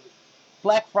do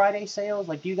Black Friday sales?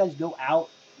 Like, do you guys go out?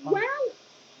 Well,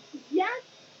 yes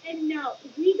and no.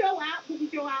 We go out, but we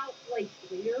go out, like,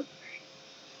 later.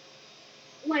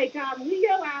 Like, we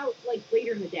go out, like,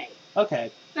 later in the day.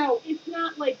 Okay. So, it's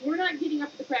not, like, we're not getting up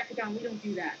at the crack of dawn. We don't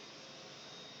do that.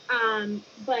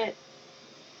 But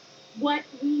what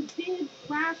we did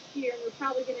last year, and we're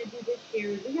probably going to do this year,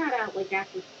 is we got out, like,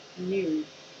 after noon.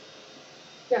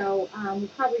 So, we're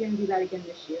probably going to do that again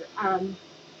this year.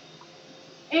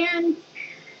 And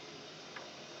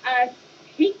I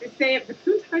hate to say it, but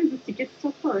sometimes it's to get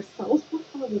stuff for ourselves.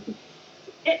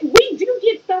 We do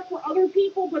get stuff for other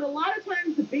people, but a lot of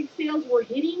times the big sales we're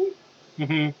hitting,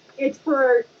 it's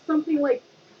for something like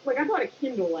I bought a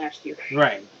Kindle last year.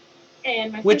 Right.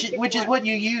 And which is what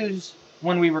you use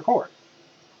when we record.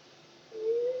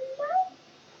 No.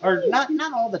 Or not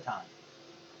all the time.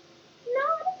 No,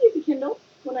 I don't use a Kindle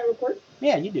when I record.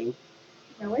 Yeah, you do.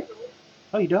 No, I don't.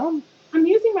 Oh, you don't? I'm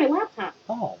using my laptop.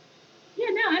 Oh. Yeah,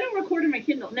 no, I don't record on my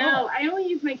Kindle. No, I only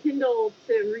use my Kindle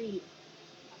to read.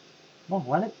 Oh,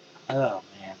 what? Oh,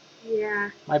 man.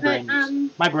 Yeah.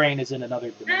 My brain is in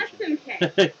another dimension.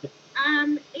 That's okay.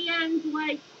 And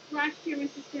like last year, my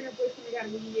sister and her boyfriend got a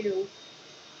Wii U.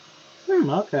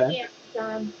 Okay.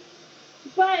 And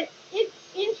but it's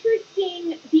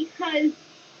interesting because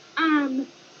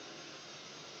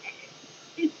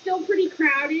it's still pretty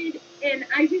crowded, and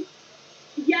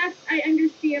yes, I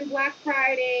understand Black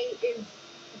Friday is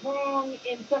wrong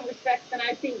in some respects, and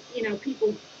I think,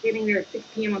 people getting there at 6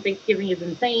 p.m. on Thanksgiving is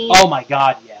insane. Oh my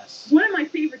God, yes. One of my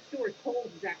favorite stores,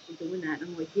 Kohl's, is actually doing that. And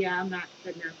I'm like, yeah, I'm not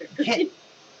heading out there.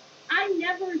 I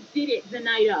never did it the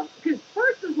night of. Because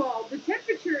first of all, the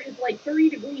temperature is like 30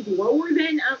 degrees lower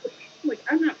than,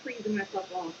 I'm not freezing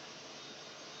myself off.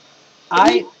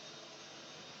 Oh,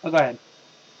 go ahead.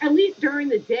 At least during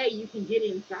the day, you can get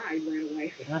inside right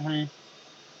away. Mm-hmm.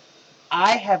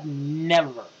 I have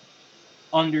never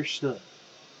understood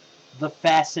the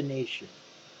fascination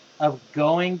of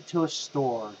going to a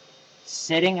store,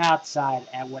 sitting outside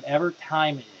at whatever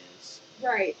time it is,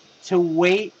 right, to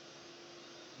wait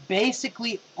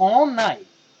basically all night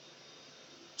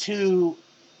to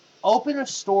open a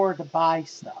store to buy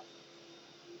stuff.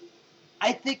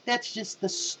 I think that's just the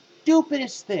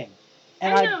stupidest thing.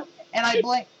 And I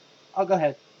blame. Oh, go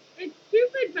ahead. It's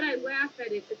stupid, but I laugh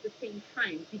at it at the same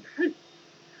time because,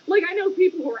 I know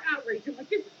people who are outraged. I'm like,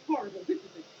 this is horrible. This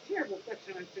is a terrible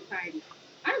section of society.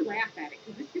 I laugh at it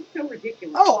because it's just so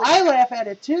ridiculous. Oh, I laugh at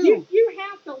it too. You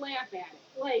have to laugh at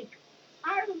it.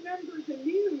 I remember the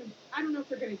news. I don't know if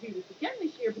they're going to do this again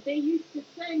this year, but they used to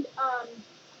send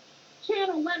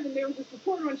Channel 11. There was a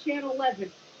reporter on Channel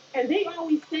 11, and they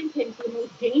always sent him to the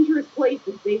most dangerous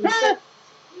places. They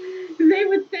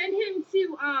would send him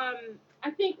to I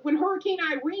think when Hurricane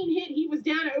Irene hit, he was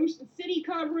down at Ocean City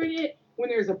covering it. When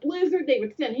there's a blizzard, they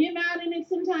would send him out in it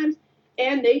sometimes.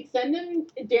 And they'd send him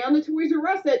down to Toys R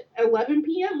Us at 11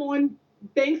 p.m. on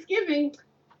Thanksgiving,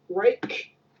 right?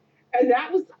 And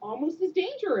that was almost as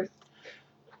dangerous.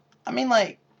 I mean,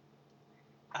 like,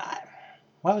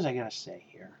 what was I gonna say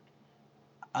here?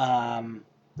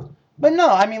 But no,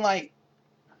 I mean, like,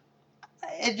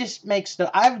 it just makes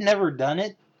I've never done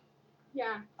it.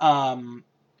 Yeah.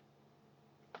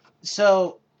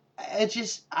 So it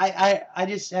just I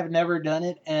just have never done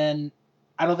it, and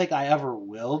I don't think I ever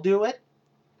will do it.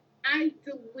 I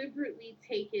deliberately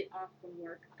take it off from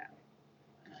work though.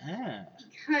 Ah.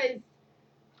 Because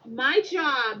my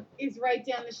job is right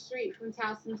down the street from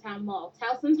Towson Town Mall.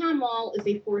 Towson Town Mall is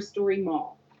a 4-story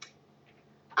mall.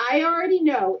 I already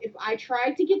know if I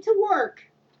tried to get to work,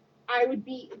 it would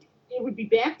be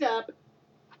backed up,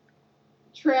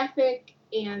 traffic,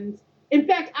 and in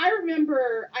fact, I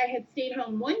remember I had stayed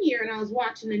home one year and I was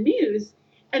watching the news.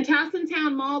 And Towson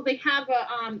Town Mall, they have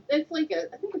it's like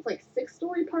I think it's like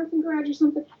 6-story parking garage or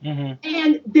something. Mm-hmm.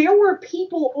 And there were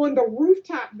people on the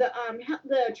rooftop.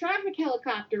 The traffic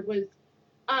helicopter was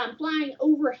flying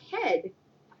overhead,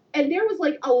 and there was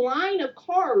like a line of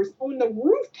cars on the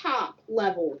rooftop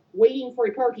level waiting for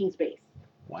a parking space.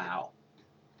 Wow.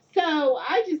 So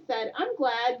I just said, I'm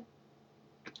glad.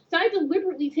 So I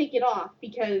deliberately take it off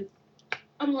because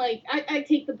I'm like, I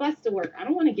take the bus to work. I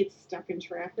don't want to get stuck in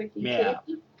traffic. Yeah.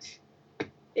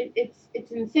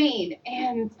 It's insane.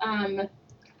 And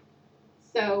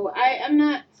so I'm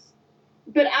not,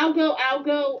 but I'll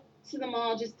go to the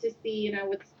mall just to see,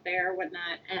 what's there,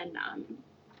 whatnot. And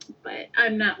but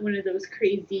I'm not one of those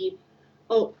crazy.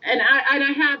 Oh, and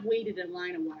I have waited in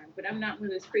line a while, but I'm not one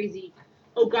of those crazy.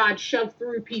 Oh God, shove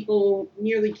through people,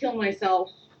 nearly kill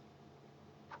myself.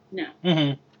 No.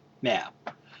 Mm-hmm. Yeah.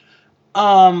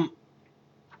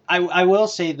 I will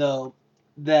say though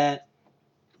that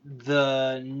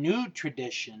the new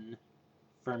tradition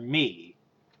for me,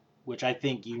 which I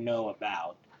think you know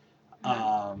about,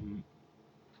 and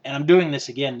I'm doing this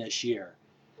again this year,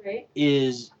 right,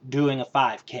 is doing a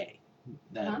 5K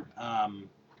that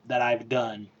that I've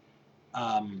done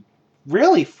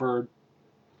really for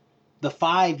the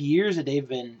 5 years that they've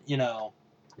been,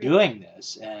 doing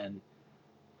this, and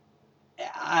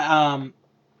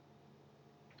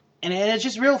and it's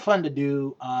just real fun to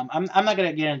do. I'm not going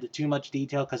to get into too much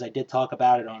detail because I did talk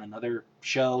about it on another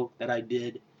show that I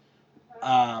did.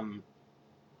 But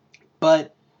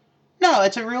no,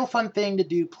 it's a real fun thing to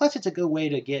do. Plus, it's a good way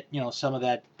to get some of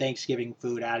that Thanksgiving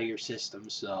food out of your system.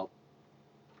 So.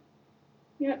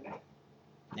 Yep.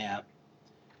 Yeah.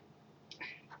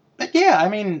 But yeah, I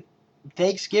mean,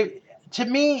 Thanksgiving to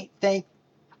me,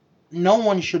 no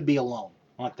one should be alone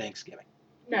on Thanksgiving.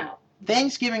 No.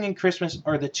 Thanksgiving and Christmas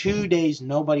are the 2 days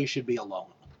nobody should be alone.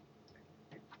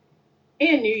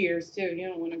 And New Year's too. You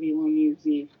don't want to be alone New Year's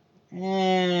Eve.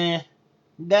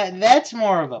 That's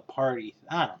more of a party.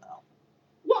 I don't know.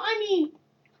 Well, I mean,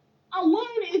 alone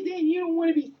is in you don't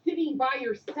want to be sitting by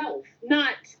yourself.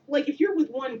 Not like if you're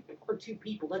with 1 or 2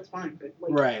 people, that's fine. But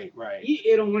like, right.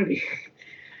 You don't want to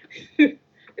be.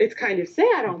 It's kind of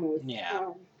sad almost.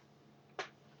 Yeah.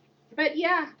 But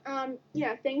yeah,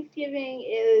 Thanksgiving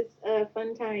is a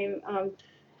fun time.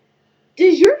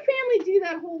 Does your family do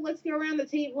that whole let's go around the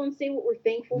table and say what we're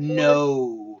thankful for?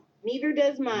 No. Neither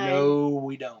does mine. No,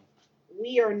 we don't.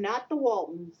 We are not the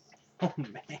Waltons. Oh,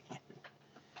 man.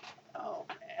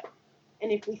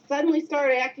 And if we suddenly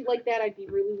started acting like that, I'd be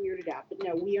really weirded out. But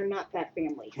no, we are not that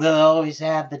family. We'll always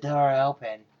have the door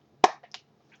open.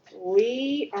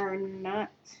 We are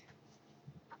not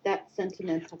that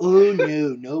sentimental. Oh,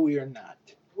 no. No, we are not.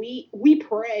 We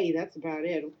pray. That's about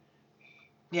it.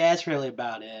 Yeah, that's really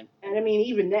about it. And I mean,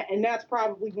 even that, and that's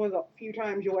probably one of the few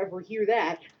times you'll ever hear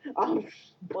that.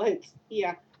 But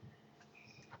yeah,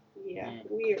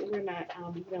 we're not.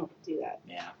 We don't do that.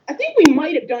 Yeah. I think we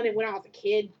might have done it when I was a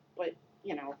kid, but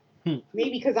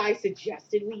maybe because I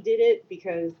suggested we did it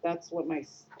because that's what my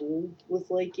school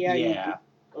was like. Yeah.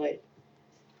 But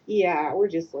yeah, we're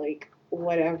just like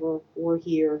whatever. We're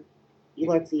here.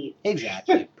 Let's eat.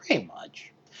 Exactly. Pretty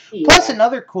much. Yeah. Plus,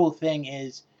 another cool thing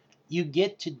is you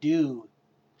get to do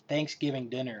Thanksgiving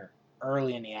dinner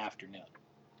early in the afternoon.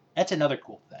 That's another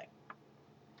cool thing.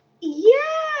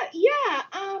 Yeah.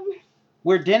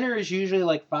 Where dinner is usually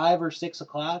like 5 or 6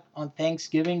 o'clock, on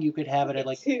Thanksgiving you could have it at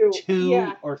like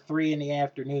 2 or 3 in the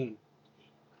afternoon.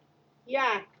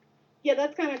 Yeah,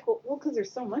 that's kind of cool. Well, because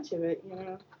there's so much of it,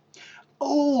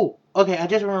 Oh, okay. I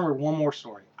just remembered one more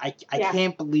story. I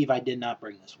can't believe I did not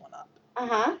bring this one up.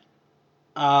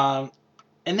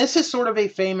 And this is sort of a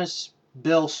famous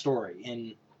Bill story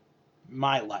in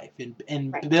my life,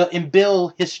 in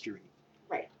Bill history.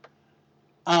 Right.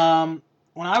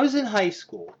 When I was in high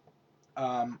school,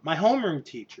 my homeroom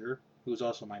teacher, who was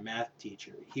also my math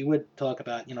teacher, he would talk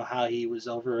about how he was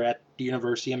over at the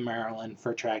University of Maryland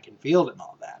for track and field and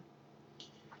all that.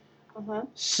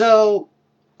 So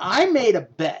I made a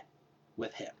bet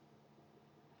with him.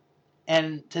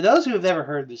 And to those who have ever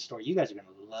heard this story, you guys are going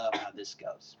to love how this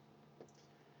goes.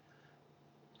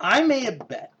 I made a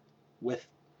bet with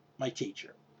my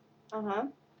teacher.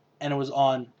 And it was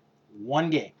on one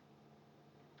game.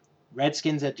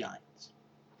 Redskins at Giants.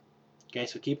 Okay,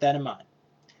 so keep that in mind.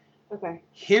 Okay.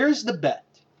 Here's the bet.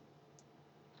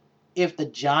 If the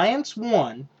Giants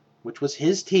won, which was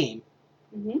his team,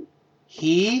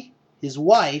 he, his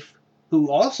wife, who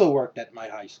also worked at my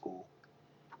high school,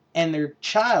 and their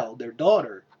child, their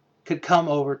daughter, could come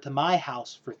over to my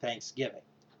house for Thanksgiving.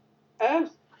 Oh.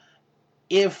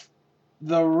 If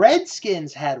the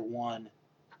Redskins had won,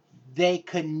 they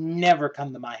could never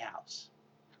come to my house.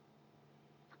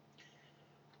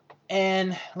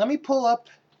 And let me pull up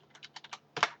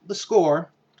the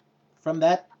score from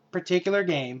that particular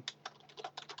game.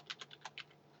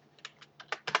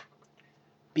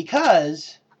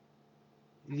 Because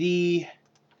the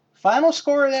final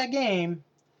score of that game,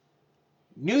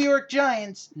 New York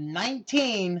Giants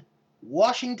 19,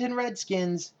 Washington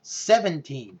Redskins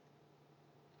 17.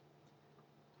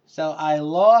 So I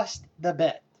lost the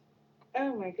bet.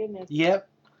 Oh my goodness. Yep.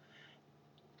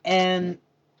 And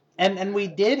we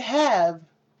did have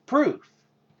proof.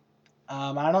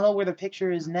 I don't know where the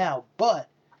picture is now, but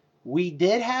we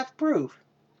did have proof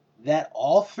that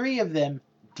all three of them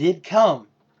did come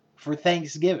for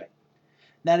Thanksgiving.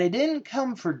 Now, they didn't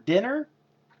come for dinner.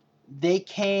 They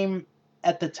came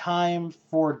at the time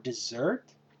for dessert.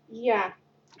 Yeah.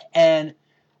 And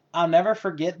I'll never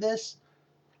forget this.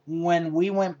 When we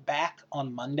went back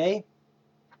on Monday,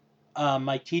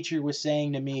 my teacher was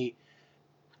saying to me,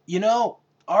 you know,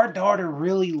 our daughter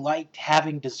really liked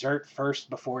having dessert first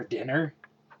before dinner.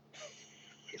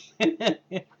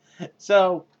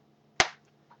 So,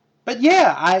 but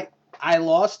yeah, I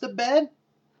lost the bet,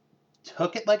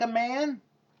 took it like a man.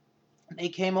 They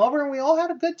came over and we all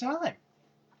had a good time.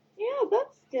 Yeah,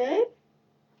 that's good.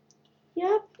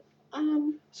 Yep.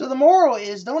 So the moral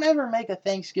is, don't ever make a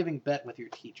Thanksgiving bet with your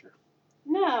teacher.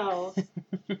 No.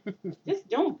 Just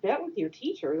don't bet with your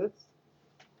teacher. That's.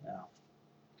 No.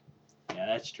 Yeah,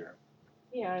 that's true.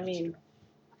 Yeah, I mean. True.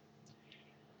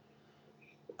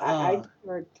 I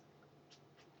heard.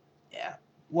 Yeah.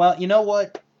 Well, you know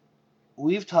what?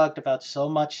 We've talked about so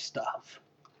much stuff.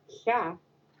 Yeah.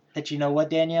 That you know what,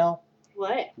 Danielle?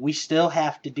 What? We still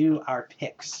have to do our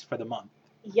picks for the month.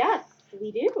 Yes,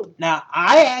 we do. Now,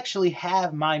 I actually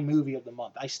have my movie of the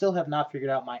month. I still have not figured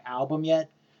out my album yet.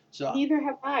 So neither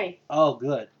have I. Oh,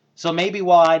 good. So maybe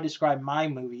while I describe my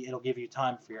movie, it'll give you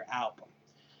time for your album.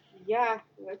 Yeah.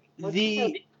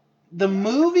 The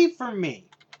movie for me,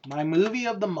 my movie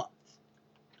of the month,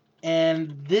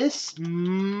 and this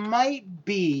might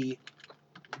be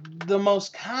the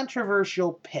most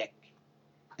controversial pick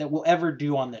that we'll ever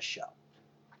do on this show.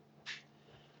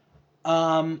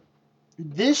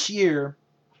 This year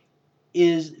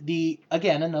is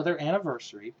again, another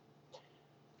anniversary,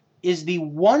 is the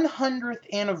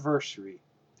 100th anniversary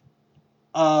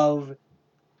of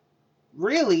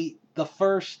really the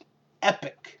first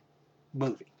epic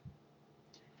movie.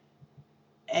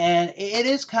 And it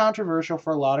is controversial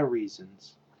for a lot of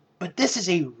reasons, but this is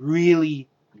a really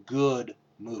good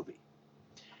movie.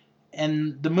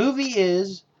 And the movie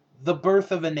is The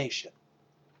Birth of a Nation.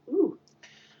 Ooh.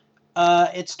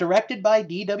 It's directed by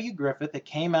D.W. Griffith. It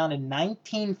came out in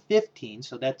 1915,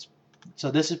 so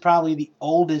this is probably the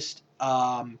oldest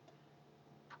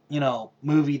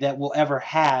movie that we'll ever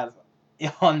have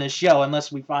on this show,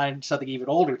 unless we find something even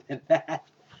older than that.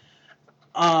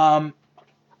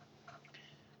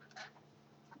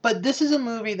 But this is a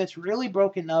movie that's really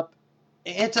broken up.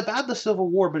 It's about the Civil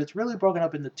War, but it's really broken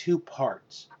up into two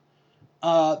parts.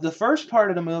 The first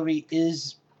part of the movie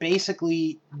is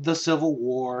basically the Civil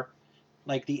War,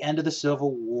 like the end of the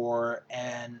Civil War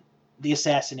and the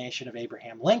assassination of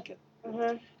Abraham Lincoln.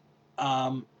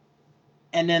 Mm-hmm.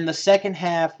 And then the second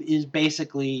half is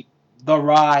basically the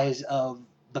rise of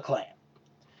the Klan.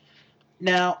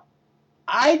 Now,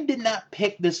 I did not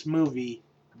pick this movie,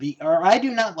 I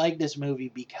do not like this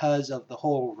movie because of the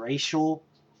whole racial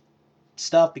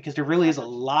stuff, because there really is a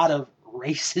lot of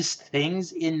racist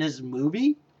things in this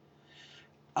movie.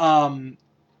 I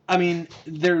mean,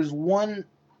 there's one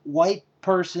white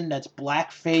person that's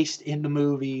black-faced in the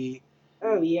movie.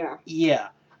 Oh, yeah. Yeah.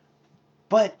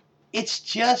 But it's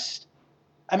just,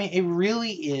 I mean, it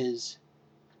really is,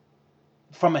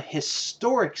 from a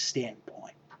historic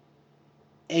standpoint,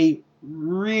 a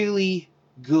really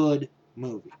good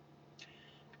movie.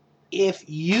 If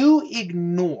you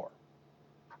ignore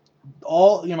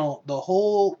all, the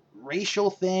whole racial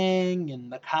thing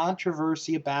and the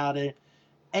controversy about it,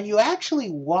 and you actually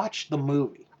watch the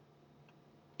movie,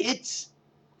 it's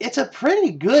a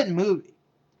pretty good movie.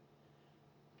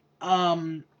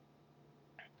 The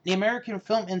American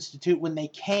Film Institute, when they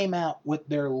came out with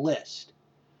their list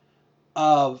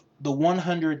of the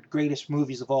 100 greatest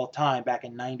movies of all time back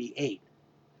in '98,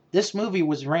 this movie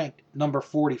was ranked number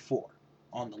 44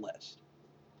 on the list.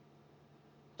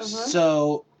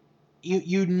 So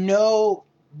you know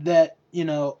that,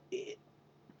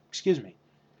 excuse me,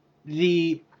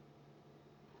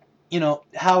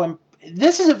 how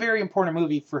this is a very important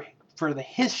movie for the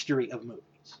history of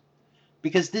movies,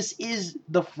 because this is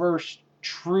the first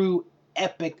true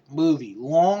epic movie,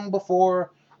 long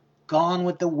before Gone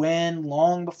with the Wind,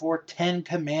 long before Ten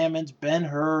Commandments,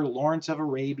 Ben-Hur, Lawrence of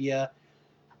Arabia.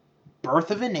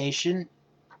 Birth of a Nation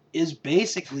is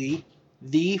basically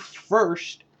the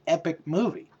first epic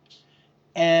movie.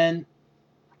 And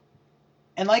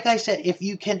like I said, if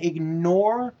you can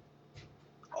ignore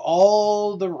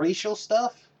all the racial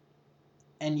stuff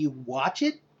and you watch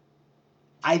it,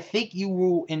 I think you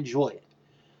will enjoy it.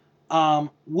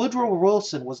 Woodrow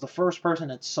Wilson was the first person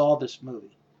that saw this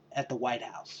movie at the White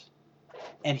House,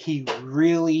 and he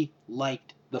really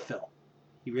liked the film.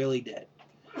 He really did.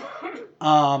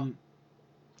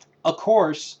 Of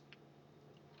course,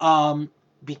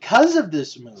 because of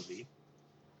this movie,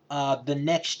 the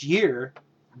next year,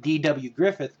 D.W.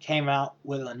 Griffith came out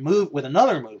with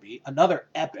another movie, another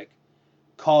epic,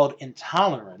 called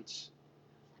Intolerance.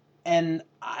 And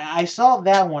I saw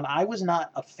that one. I was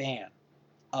not a fan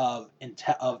of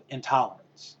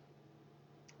Intolerance.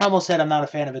 I almost said I'm not a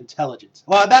fan of Intelligence.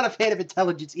 Well, I'm not a fan of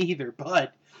Intelligence either,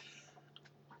 but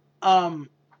I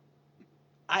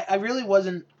really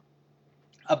wasn't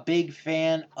a big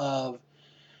fan of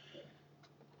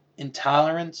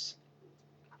Intolerance.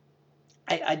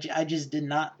 I just did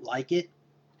not like it.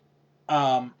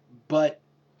 But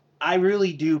I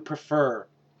really do prefer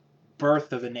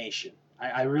Birth of a Nation.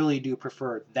 I really do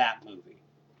prefer that movie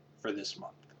for this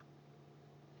month.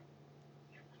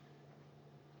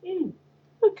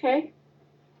 Okay.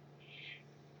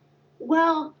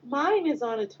 Well, mine is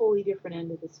on a totally different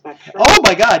end of the spectrum. Oh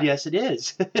my God, yes it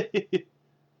is.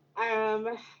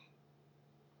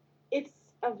 It's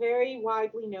a very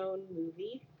widely known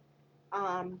movie.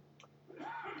 I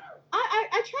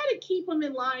try to keep them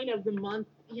in line of the month,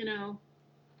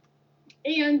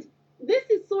 and this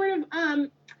is sort of,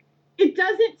 it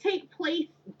doesn't take place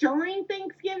during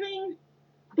Thanksgiving,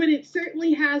 but it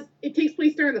takes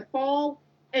place during the fall,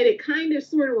 and it kind of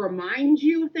sort of reminds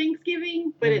you of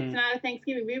Thanksgiving, but it's not a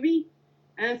Thanksgiving movie,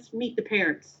 and that's Meet the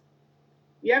Parents.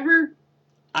 You ever?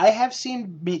 I have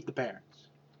seen Meet the Parents.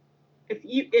 If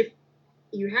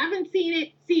you haven't seen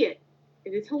it, see it.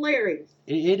 It is hilarious.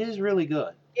 It is really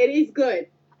good. It is good.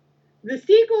 The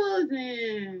sequel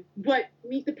is but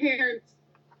Meet the Parents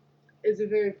is a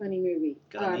very funny movie.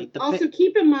 Also,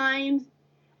 keep in mind,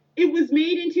 it was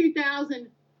made in 2000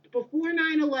 before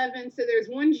 9/11, so there's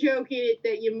one joke in it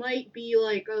that you might be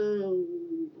like, oh.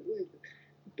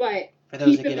 But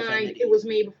keep in mind, it was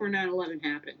made before 9/11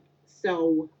 happened.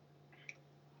 So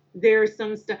there's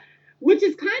some stuff, which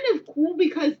is kind of cool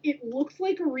because it looks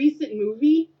like a recent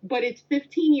movie, but it's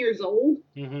 15 years old.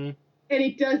 Mm-hmm. And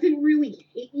it doesn't really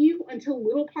hit you until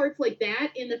little parts like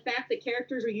that, and the fact that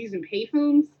characters are using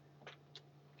payphones.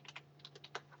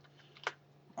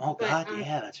 Oh, God,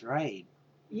 yeah, that's right.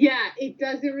 Yeah, it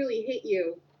doesn't really hit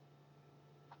you.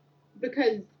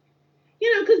 Because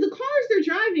the cars they're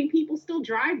driving, people still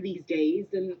drive these days,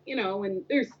 and, and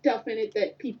there's stuff in it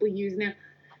that people use now.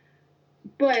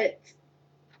 But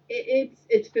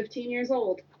it's 15 years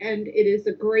old, and it is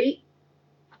a great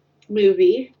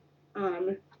movie.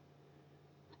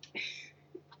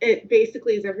 It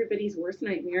basically is everybody's worst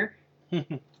nightmare.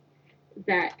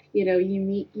 That, you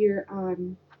meet your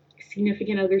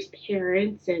significant other's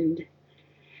parents, and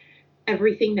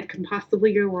everything that can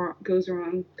possibly goes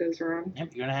wrong.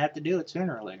 Yep, you're going to have to do it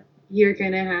sooner or later. You're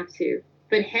going to have to.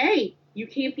 But hey, you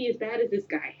can't be as bad as this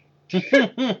guy.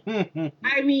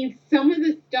 I mean, some of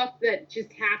the stuff that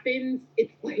just happens,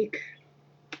 it's like,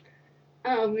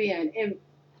 oh man. And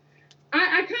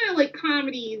I kind of like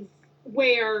comedies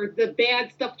where the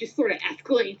bad stuff just sort of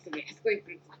escalates and escalates.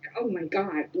 And it's like, oh my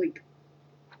God, like,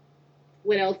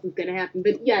 what else is going to happen?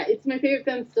 But yeah, it's my favorite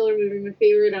Ben Stiller movie, my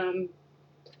favorite,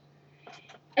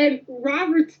 and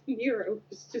Robert De Niro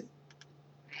is just...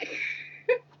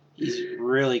 He's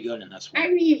really good in this one. I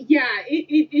mean, yeah,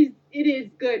 it is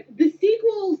good. The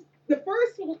sequels, the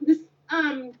first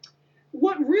one,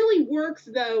 what really works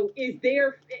though is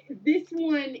this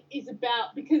one is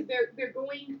about, because they're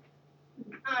going,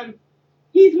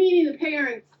 he's meeting the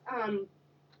parents,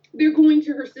 they're going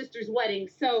to her sister's wedding,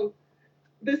 so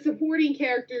the supporting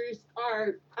characters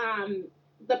are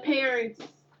the parents,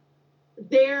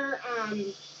 their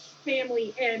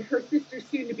family, and her sister's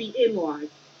soon-to-be in-laws.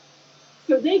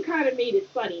 So they kind of made it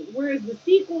funny. Whereas the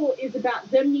sequel is about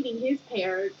them meeting his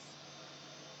parents.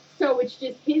 So it's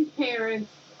just his parents,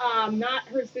 not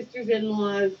her sister's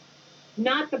in-laws,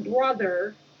 not the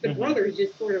brother. The brother's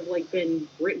just sort of like been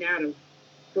written out of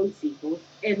both sequels.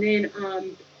 And then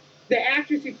the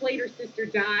actress who played her sister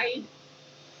died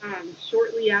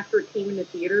shortly after it came into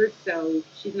theaters, so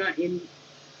she's not in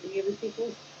any of the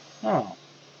sequels. Oh.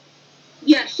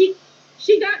 Yeah, she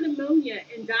got pneumonia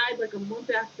and died like a month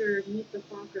after Meet the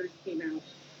Fockers came out.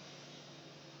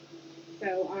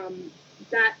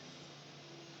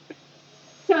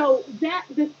 So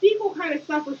the sequel kind of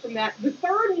suffers from that. The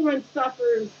third one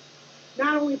suffers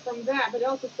not only from that, but it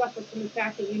also suffers from the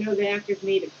fact that the actors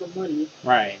made it for money.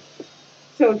 Right.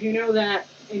 So if you know that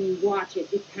and you watch it,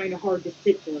 it's kind of hard to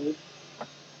sit through.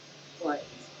 But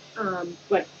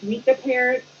Meet the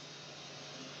Parents,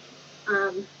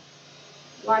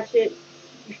 watch it.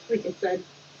 Like I said,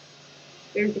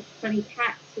 there's a funny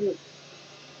cat too,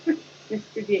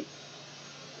 Mr. Diggs.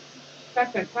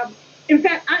 That's my problem. In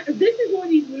fact, this is one of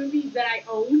these movies that I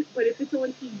own, but if it's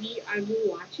on TV, I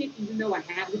will watch it, even though I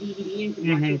have the DVD and can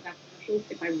watch it without commercials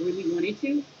if I really wanted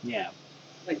to. Yeah.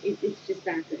 But it's just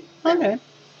that good. So. Okay.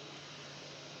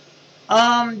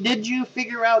 Did you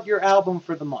figure out your album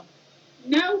for the month?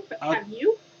 No, but have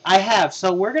you? I have.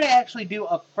 So we're gonna actually do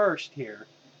a first here.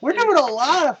 We're doing a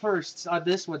lot of firsts on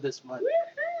this one this month.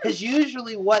 Because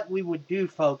usually what we would do,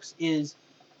 folks, is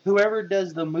whoever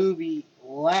does the movie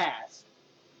last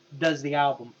does the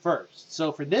album first.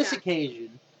 So for this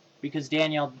occasion, because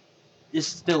Danielle is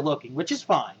still looking, which is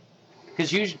fine,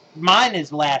 because usually mine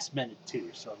is last minute too.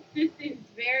 So this is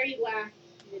very last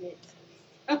minute.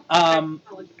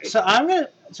 So I'm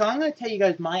gonna tell you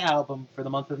guys my album for the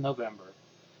month of November,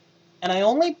 and I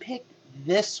only picked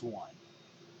this one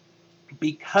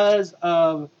because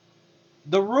of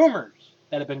the rumors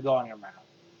that have been going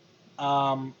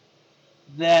around.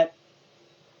 That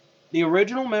the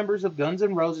original members of Guns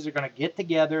N' Roses are going to get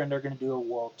together and they're going to do a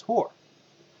world tour.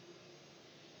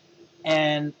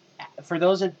 And for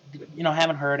those that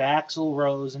haven't heard, Axl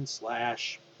Rose and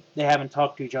Slash, they haven't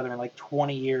talked to each other in like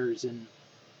 20 years, and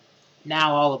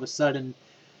now all of a sudden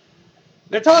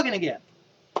they're talking again.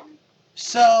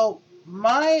 So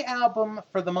my album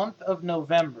for the month of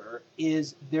November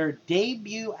is their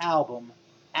debut album,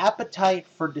 Appetite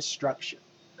for Destruction.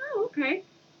 Oh, okay.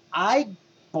 I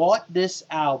bought this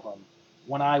album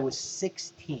when I was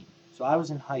 16, so I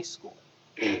was in high school.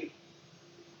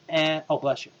 And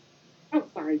bless you. Oh,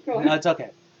 sorry. Go ahead. No, it's okay.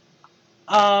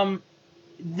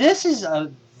 This is a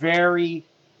very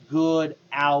good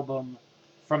album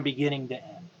from beginning to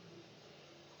end.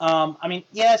 I mean,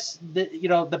 yes,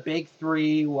 the big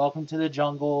three: Welcome to the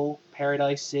Jungle,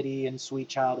 Paradise City, and Sweet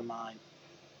Child of Mine.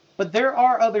 But there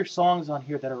are other songs on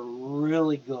here that are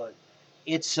really good.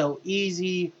 It's So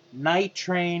Easy, Night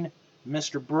Train,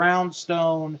 Mr.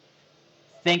 Brownstone,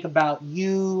 Think About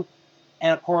You,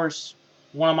 and of course,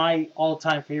 one of my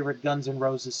all-time favorite Guns N'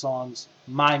 Roses songs,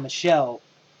 My Michelle,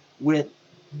 with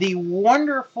the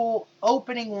wonderful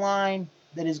opening line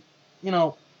that is,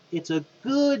 it's a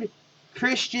good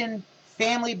Christian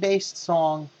family-based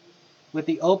song with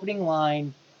the opening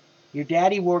line, your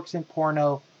daddy works in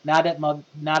porno, not at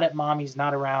mommy's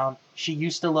not around. She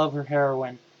used to love her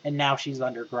heroin, and now she's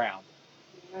underground.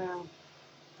 Wow.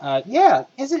 Yeah,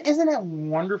 isn't that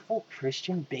wonderful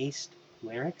Christian-based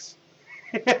lyrics?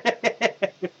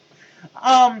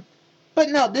 But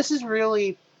no, this is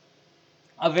really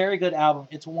a very good album.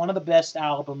 It's one of the best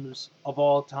albums of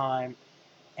all time,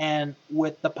 and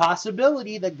with the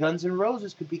possibility that Guns N'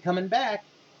 Roses could be coming back,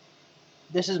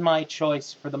 this is my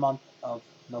choice for the month of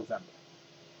November.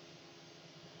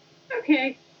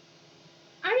 Okay.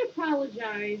 I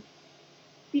apologize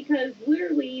because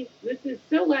literally this is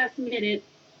so last minute.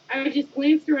 I just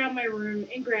glanced around my room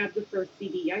and grabbed the first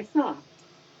CD I saw.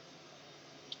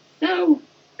 So,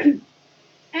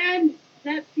 and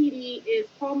that CD is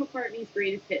Paul McCartney's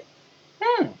Greatest Hits.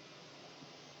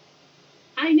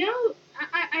 I know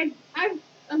I've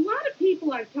a lot of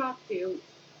people I've talked to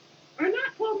are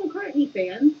not Paul McCartney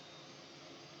fans.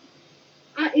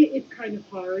 It's kind of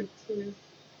hard to,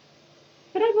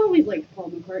 but I've always liked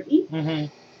Paul McCartney. Mm-hmm.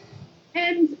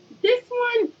 And this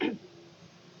one,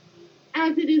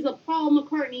 as it is a Paul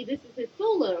McCartney, this is his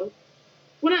solo.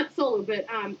 Well, not solo, but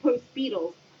post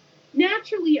Beatles.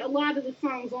 Naturally, a lot of the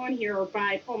songs on here are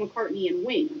by Paul McCartney and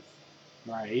Wings.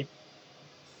 Right.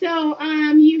 So,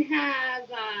 you have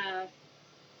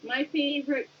my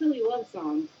favorite Silly Love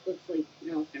Songs. Looks like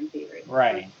my all-time favorite.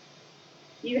 Right.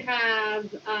 You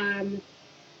have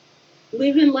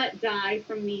Live and Let Die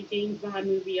from the James Bond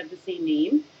movie of the same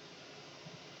name.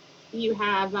 You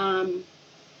have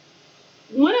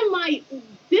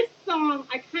this song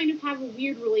I kind of have a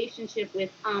weird relationship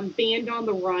with, Band on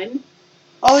the Run.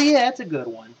 Oh yeah, that's a good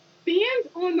one. Band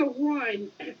on the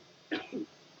Run.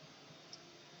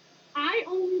 I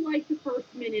only like the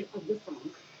first minute of the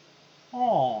song.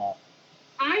 Oh.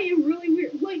 I am really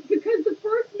weird, like, because the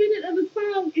first minute of the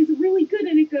song is really good,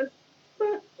 and it goes,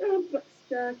 but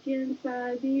stuck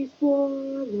inside these four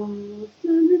walls.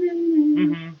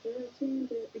 Mm-hmm.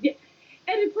 Yeah.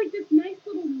 And it's like this nice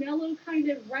little mellow kind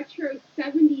of retro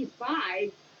 70s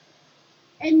vibe.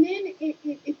 And then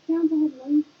it sounds all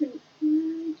nice and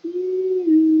like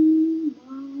you,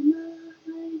 mama,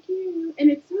 like you.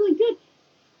 And it's really good.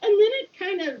 And then it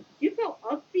kind of gets all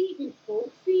upbeat and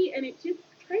folksy, and it just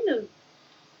kind of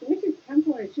switches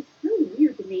tempo, and it's just really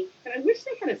weird to me. And I wish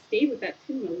they had stayed with that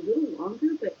tune a little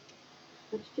longer, but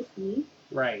that's just me.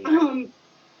 Right. It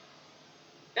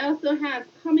also has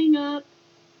coming up,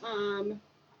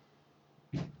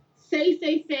 Say,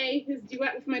 his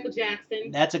duet with Michael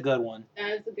Jackson. That's a good one.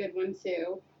 That is a good one,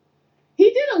 too.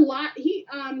 He did a lot. He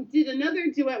did another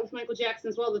duet with Michael Jackson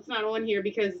as well that's not on here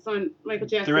because it's on Michael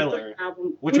Jackson's Thriller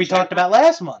album. Which we talked about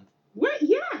last month. What?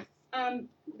 Yes.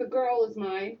 The Girl Is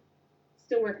Mine.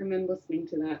 Still recommend listening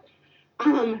to that.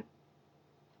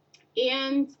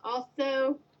 And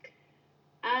also,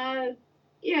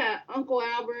 Uncle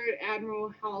Albert,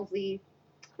 Admiral Halsey.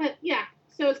 But yeah,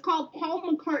 so it's called Paul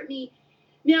McCartney.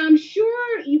 Now, I'm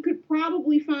sure you could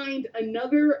probably find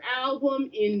another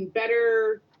album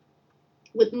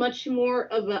with much more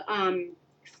of a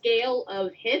scale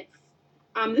of hits.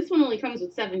 This one only comes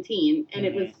with 17, and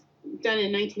it was done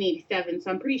in 1987,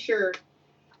 so I'm pretty sure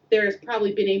there's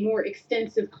probably been a more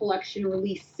extensive collection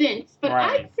released since. But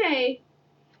right. I'd say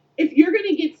if you're going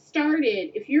to get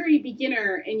started, if you're a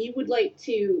beginner and you would like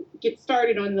to get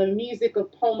started on the music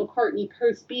of Paul McCartney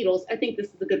post-Beatles, I think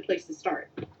this is a good place to start.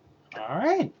 All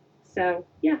right. So,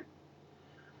 yeah.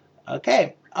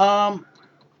 Okay.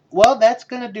 Well, that's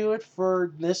going to do it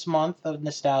for this month of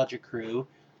Nostalgia Crew.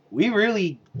 We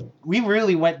really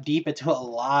went deep into a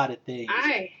lot of things.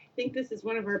 I think this is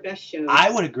one of our best shows. I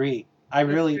would agree. It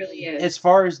really is. As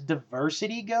far as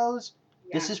diversity goes,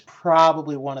 This is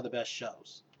probably one of the best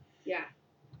shows. Yeah.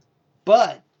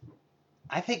 But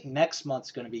I think next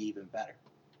month's going to be even better.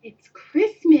 It's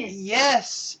Christmas.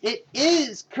 Yes, it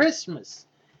is Christmas.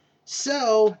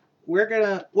 So we're going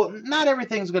to, well, not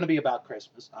everything's going to be about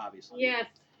Christmas, obviously. Yes,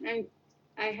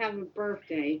 I have a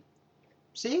birthday.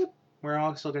 See? We're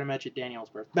also going to mention Danielle's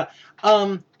birthday.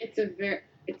 No, it's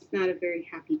not a very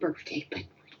happy birthday, but.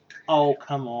 Oh,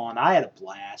 come on. I had a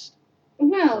blast.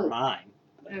 Well. For mine.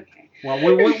 Okay. Well,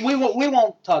 we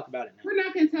won't talk about it now. We're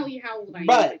not going to tell you how old I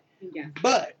am.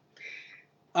 But,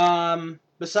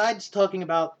 besides talking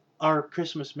about our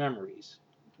Christmas memories,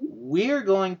 we're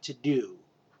going to do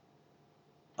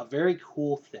a very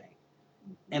cool thing.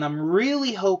 And I'm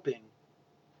really hoping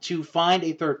to find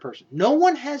a third person. No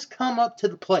one has come up to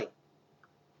the plate.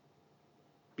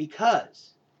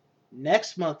 Because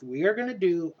next month we are going to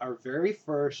do our very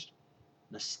first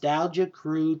Nostalgia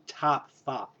Crew Top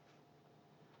 5.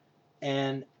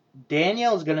 And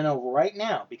Danielle's going to know right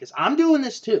now because I'm doing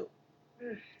this too.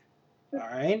 All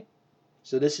right?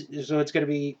 So it's going to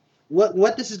be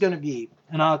what this is going to be,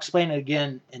 and I'll explain it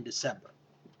again in December.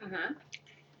 Uh-huh.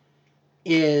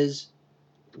 Is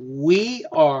we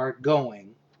are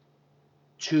going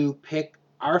to pick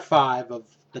our 5 of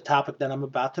the topic that I'm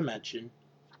about to mention.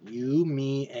 You,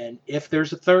 me, and if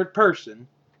there's a third person.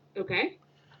 Okay.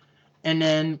 And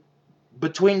then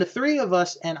between the 3 of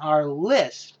us and our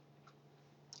list,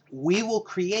 we will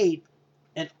create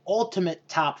an ultimate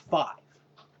top 5.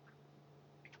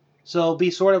 So it'll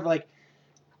be sort of like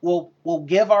we'll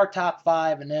give our top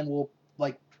 5 and then we'll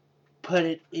put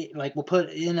it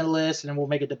in a list and then we'll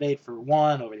make a debate for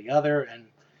one over the other and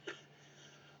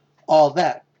all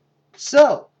that.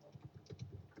 So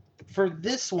for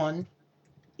this one,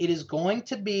 it is going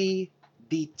to be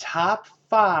the top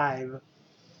 5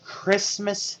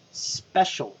 Christmas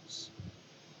specials.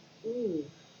 Ooh.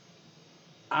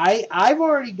 I've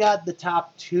already got the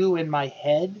top 2 in my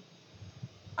head.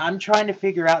 I'm trying to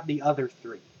figure out the other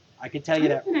 3. I can tell you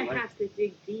that. I'm gonna have to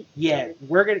dig deep. Yeah,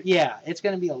 it's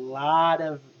gonna be a lot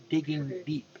of digging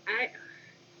deep.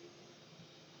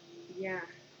 Yeah.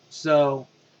 So,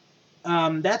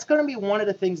 that's gonna be one of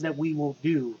the things that we will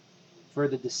do for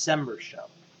the December show.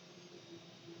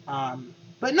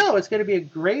 But no, it's gonna be a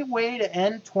great way to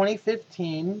end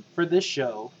 2015 for this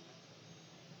show.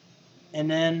 And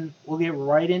then we'll get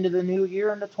right into the new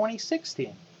year into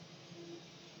 2016.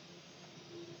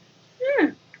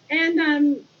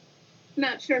 And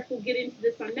not sure if we'll get into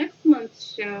this on next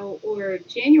month's show or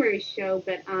January's show,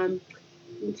 but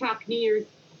we'll talk New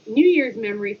Year's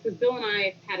memories because Bill and I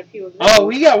have had a few of those. Oh,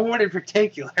 we got one in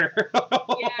particular.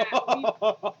 Yeah,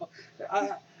 we've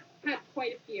had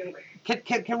quite a few.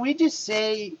 Can we just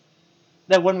say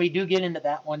that when we do get into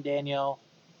that one, Danielle,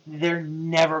 they're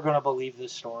never going to believe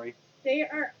this story.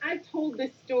 I've told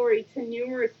this story to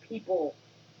numerous people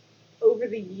over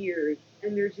the years,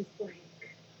 and they're just like...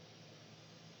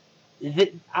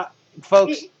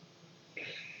 Folks,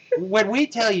 when we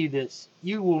tell you this,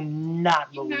 you will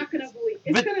not believe it. You're not going to believe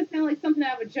it. It's going to sound like something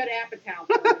out of a Judd Apatow.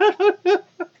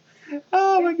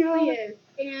 Oh, my God. It really is.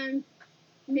 And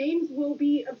names will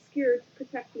be obscured to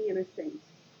protect the innocent.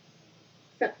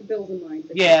 Except for Bill's in mind.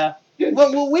 Yeah.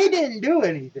 Well, we didn't do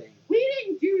anything. We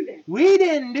didn't do this. We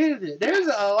didn't do this. There's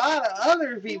a lot of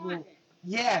other people,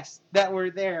 yes, that were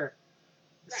there.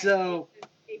 Right. So...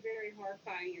 It's a very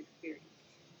horrifying experience.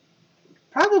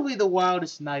 Probably the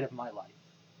wildest night of my life.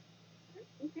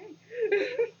 Okay.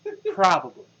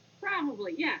 Probably,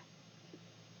 yeah.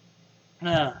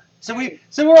 So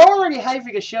we're already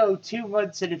hyping a show 2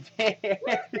 months in advance.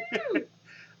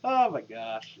 Oh my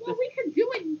gosh. Well, we could do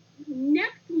it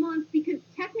next month because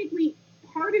technically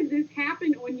part of this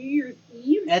happened on New Year's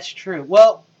Eve. That's true.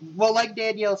 Well, like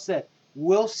Danielle said,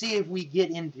 we'll see if we get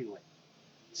into it.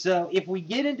 So if we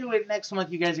get into it next month,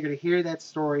 you guys are going to hear that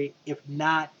story. If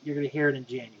not, you're going to hear it in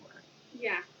January.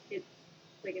 Yeah, it's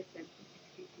like I said.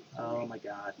 Oh my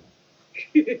God.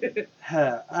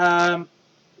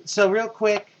 So real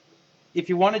quick, if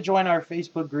you want to join our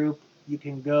Facebook group, you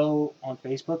can go on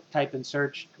Facebook, type in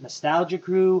search Nostalgia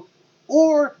Crew,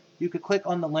 or you could click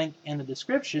on the link in the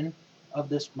description of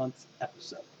this month's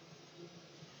episode.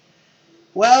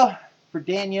 Well, for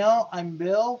Danielle, I'm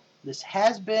Bill. This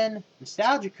has been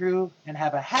Nostalgia Crew, and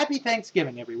have a happy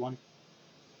Thanksgiving, everyone.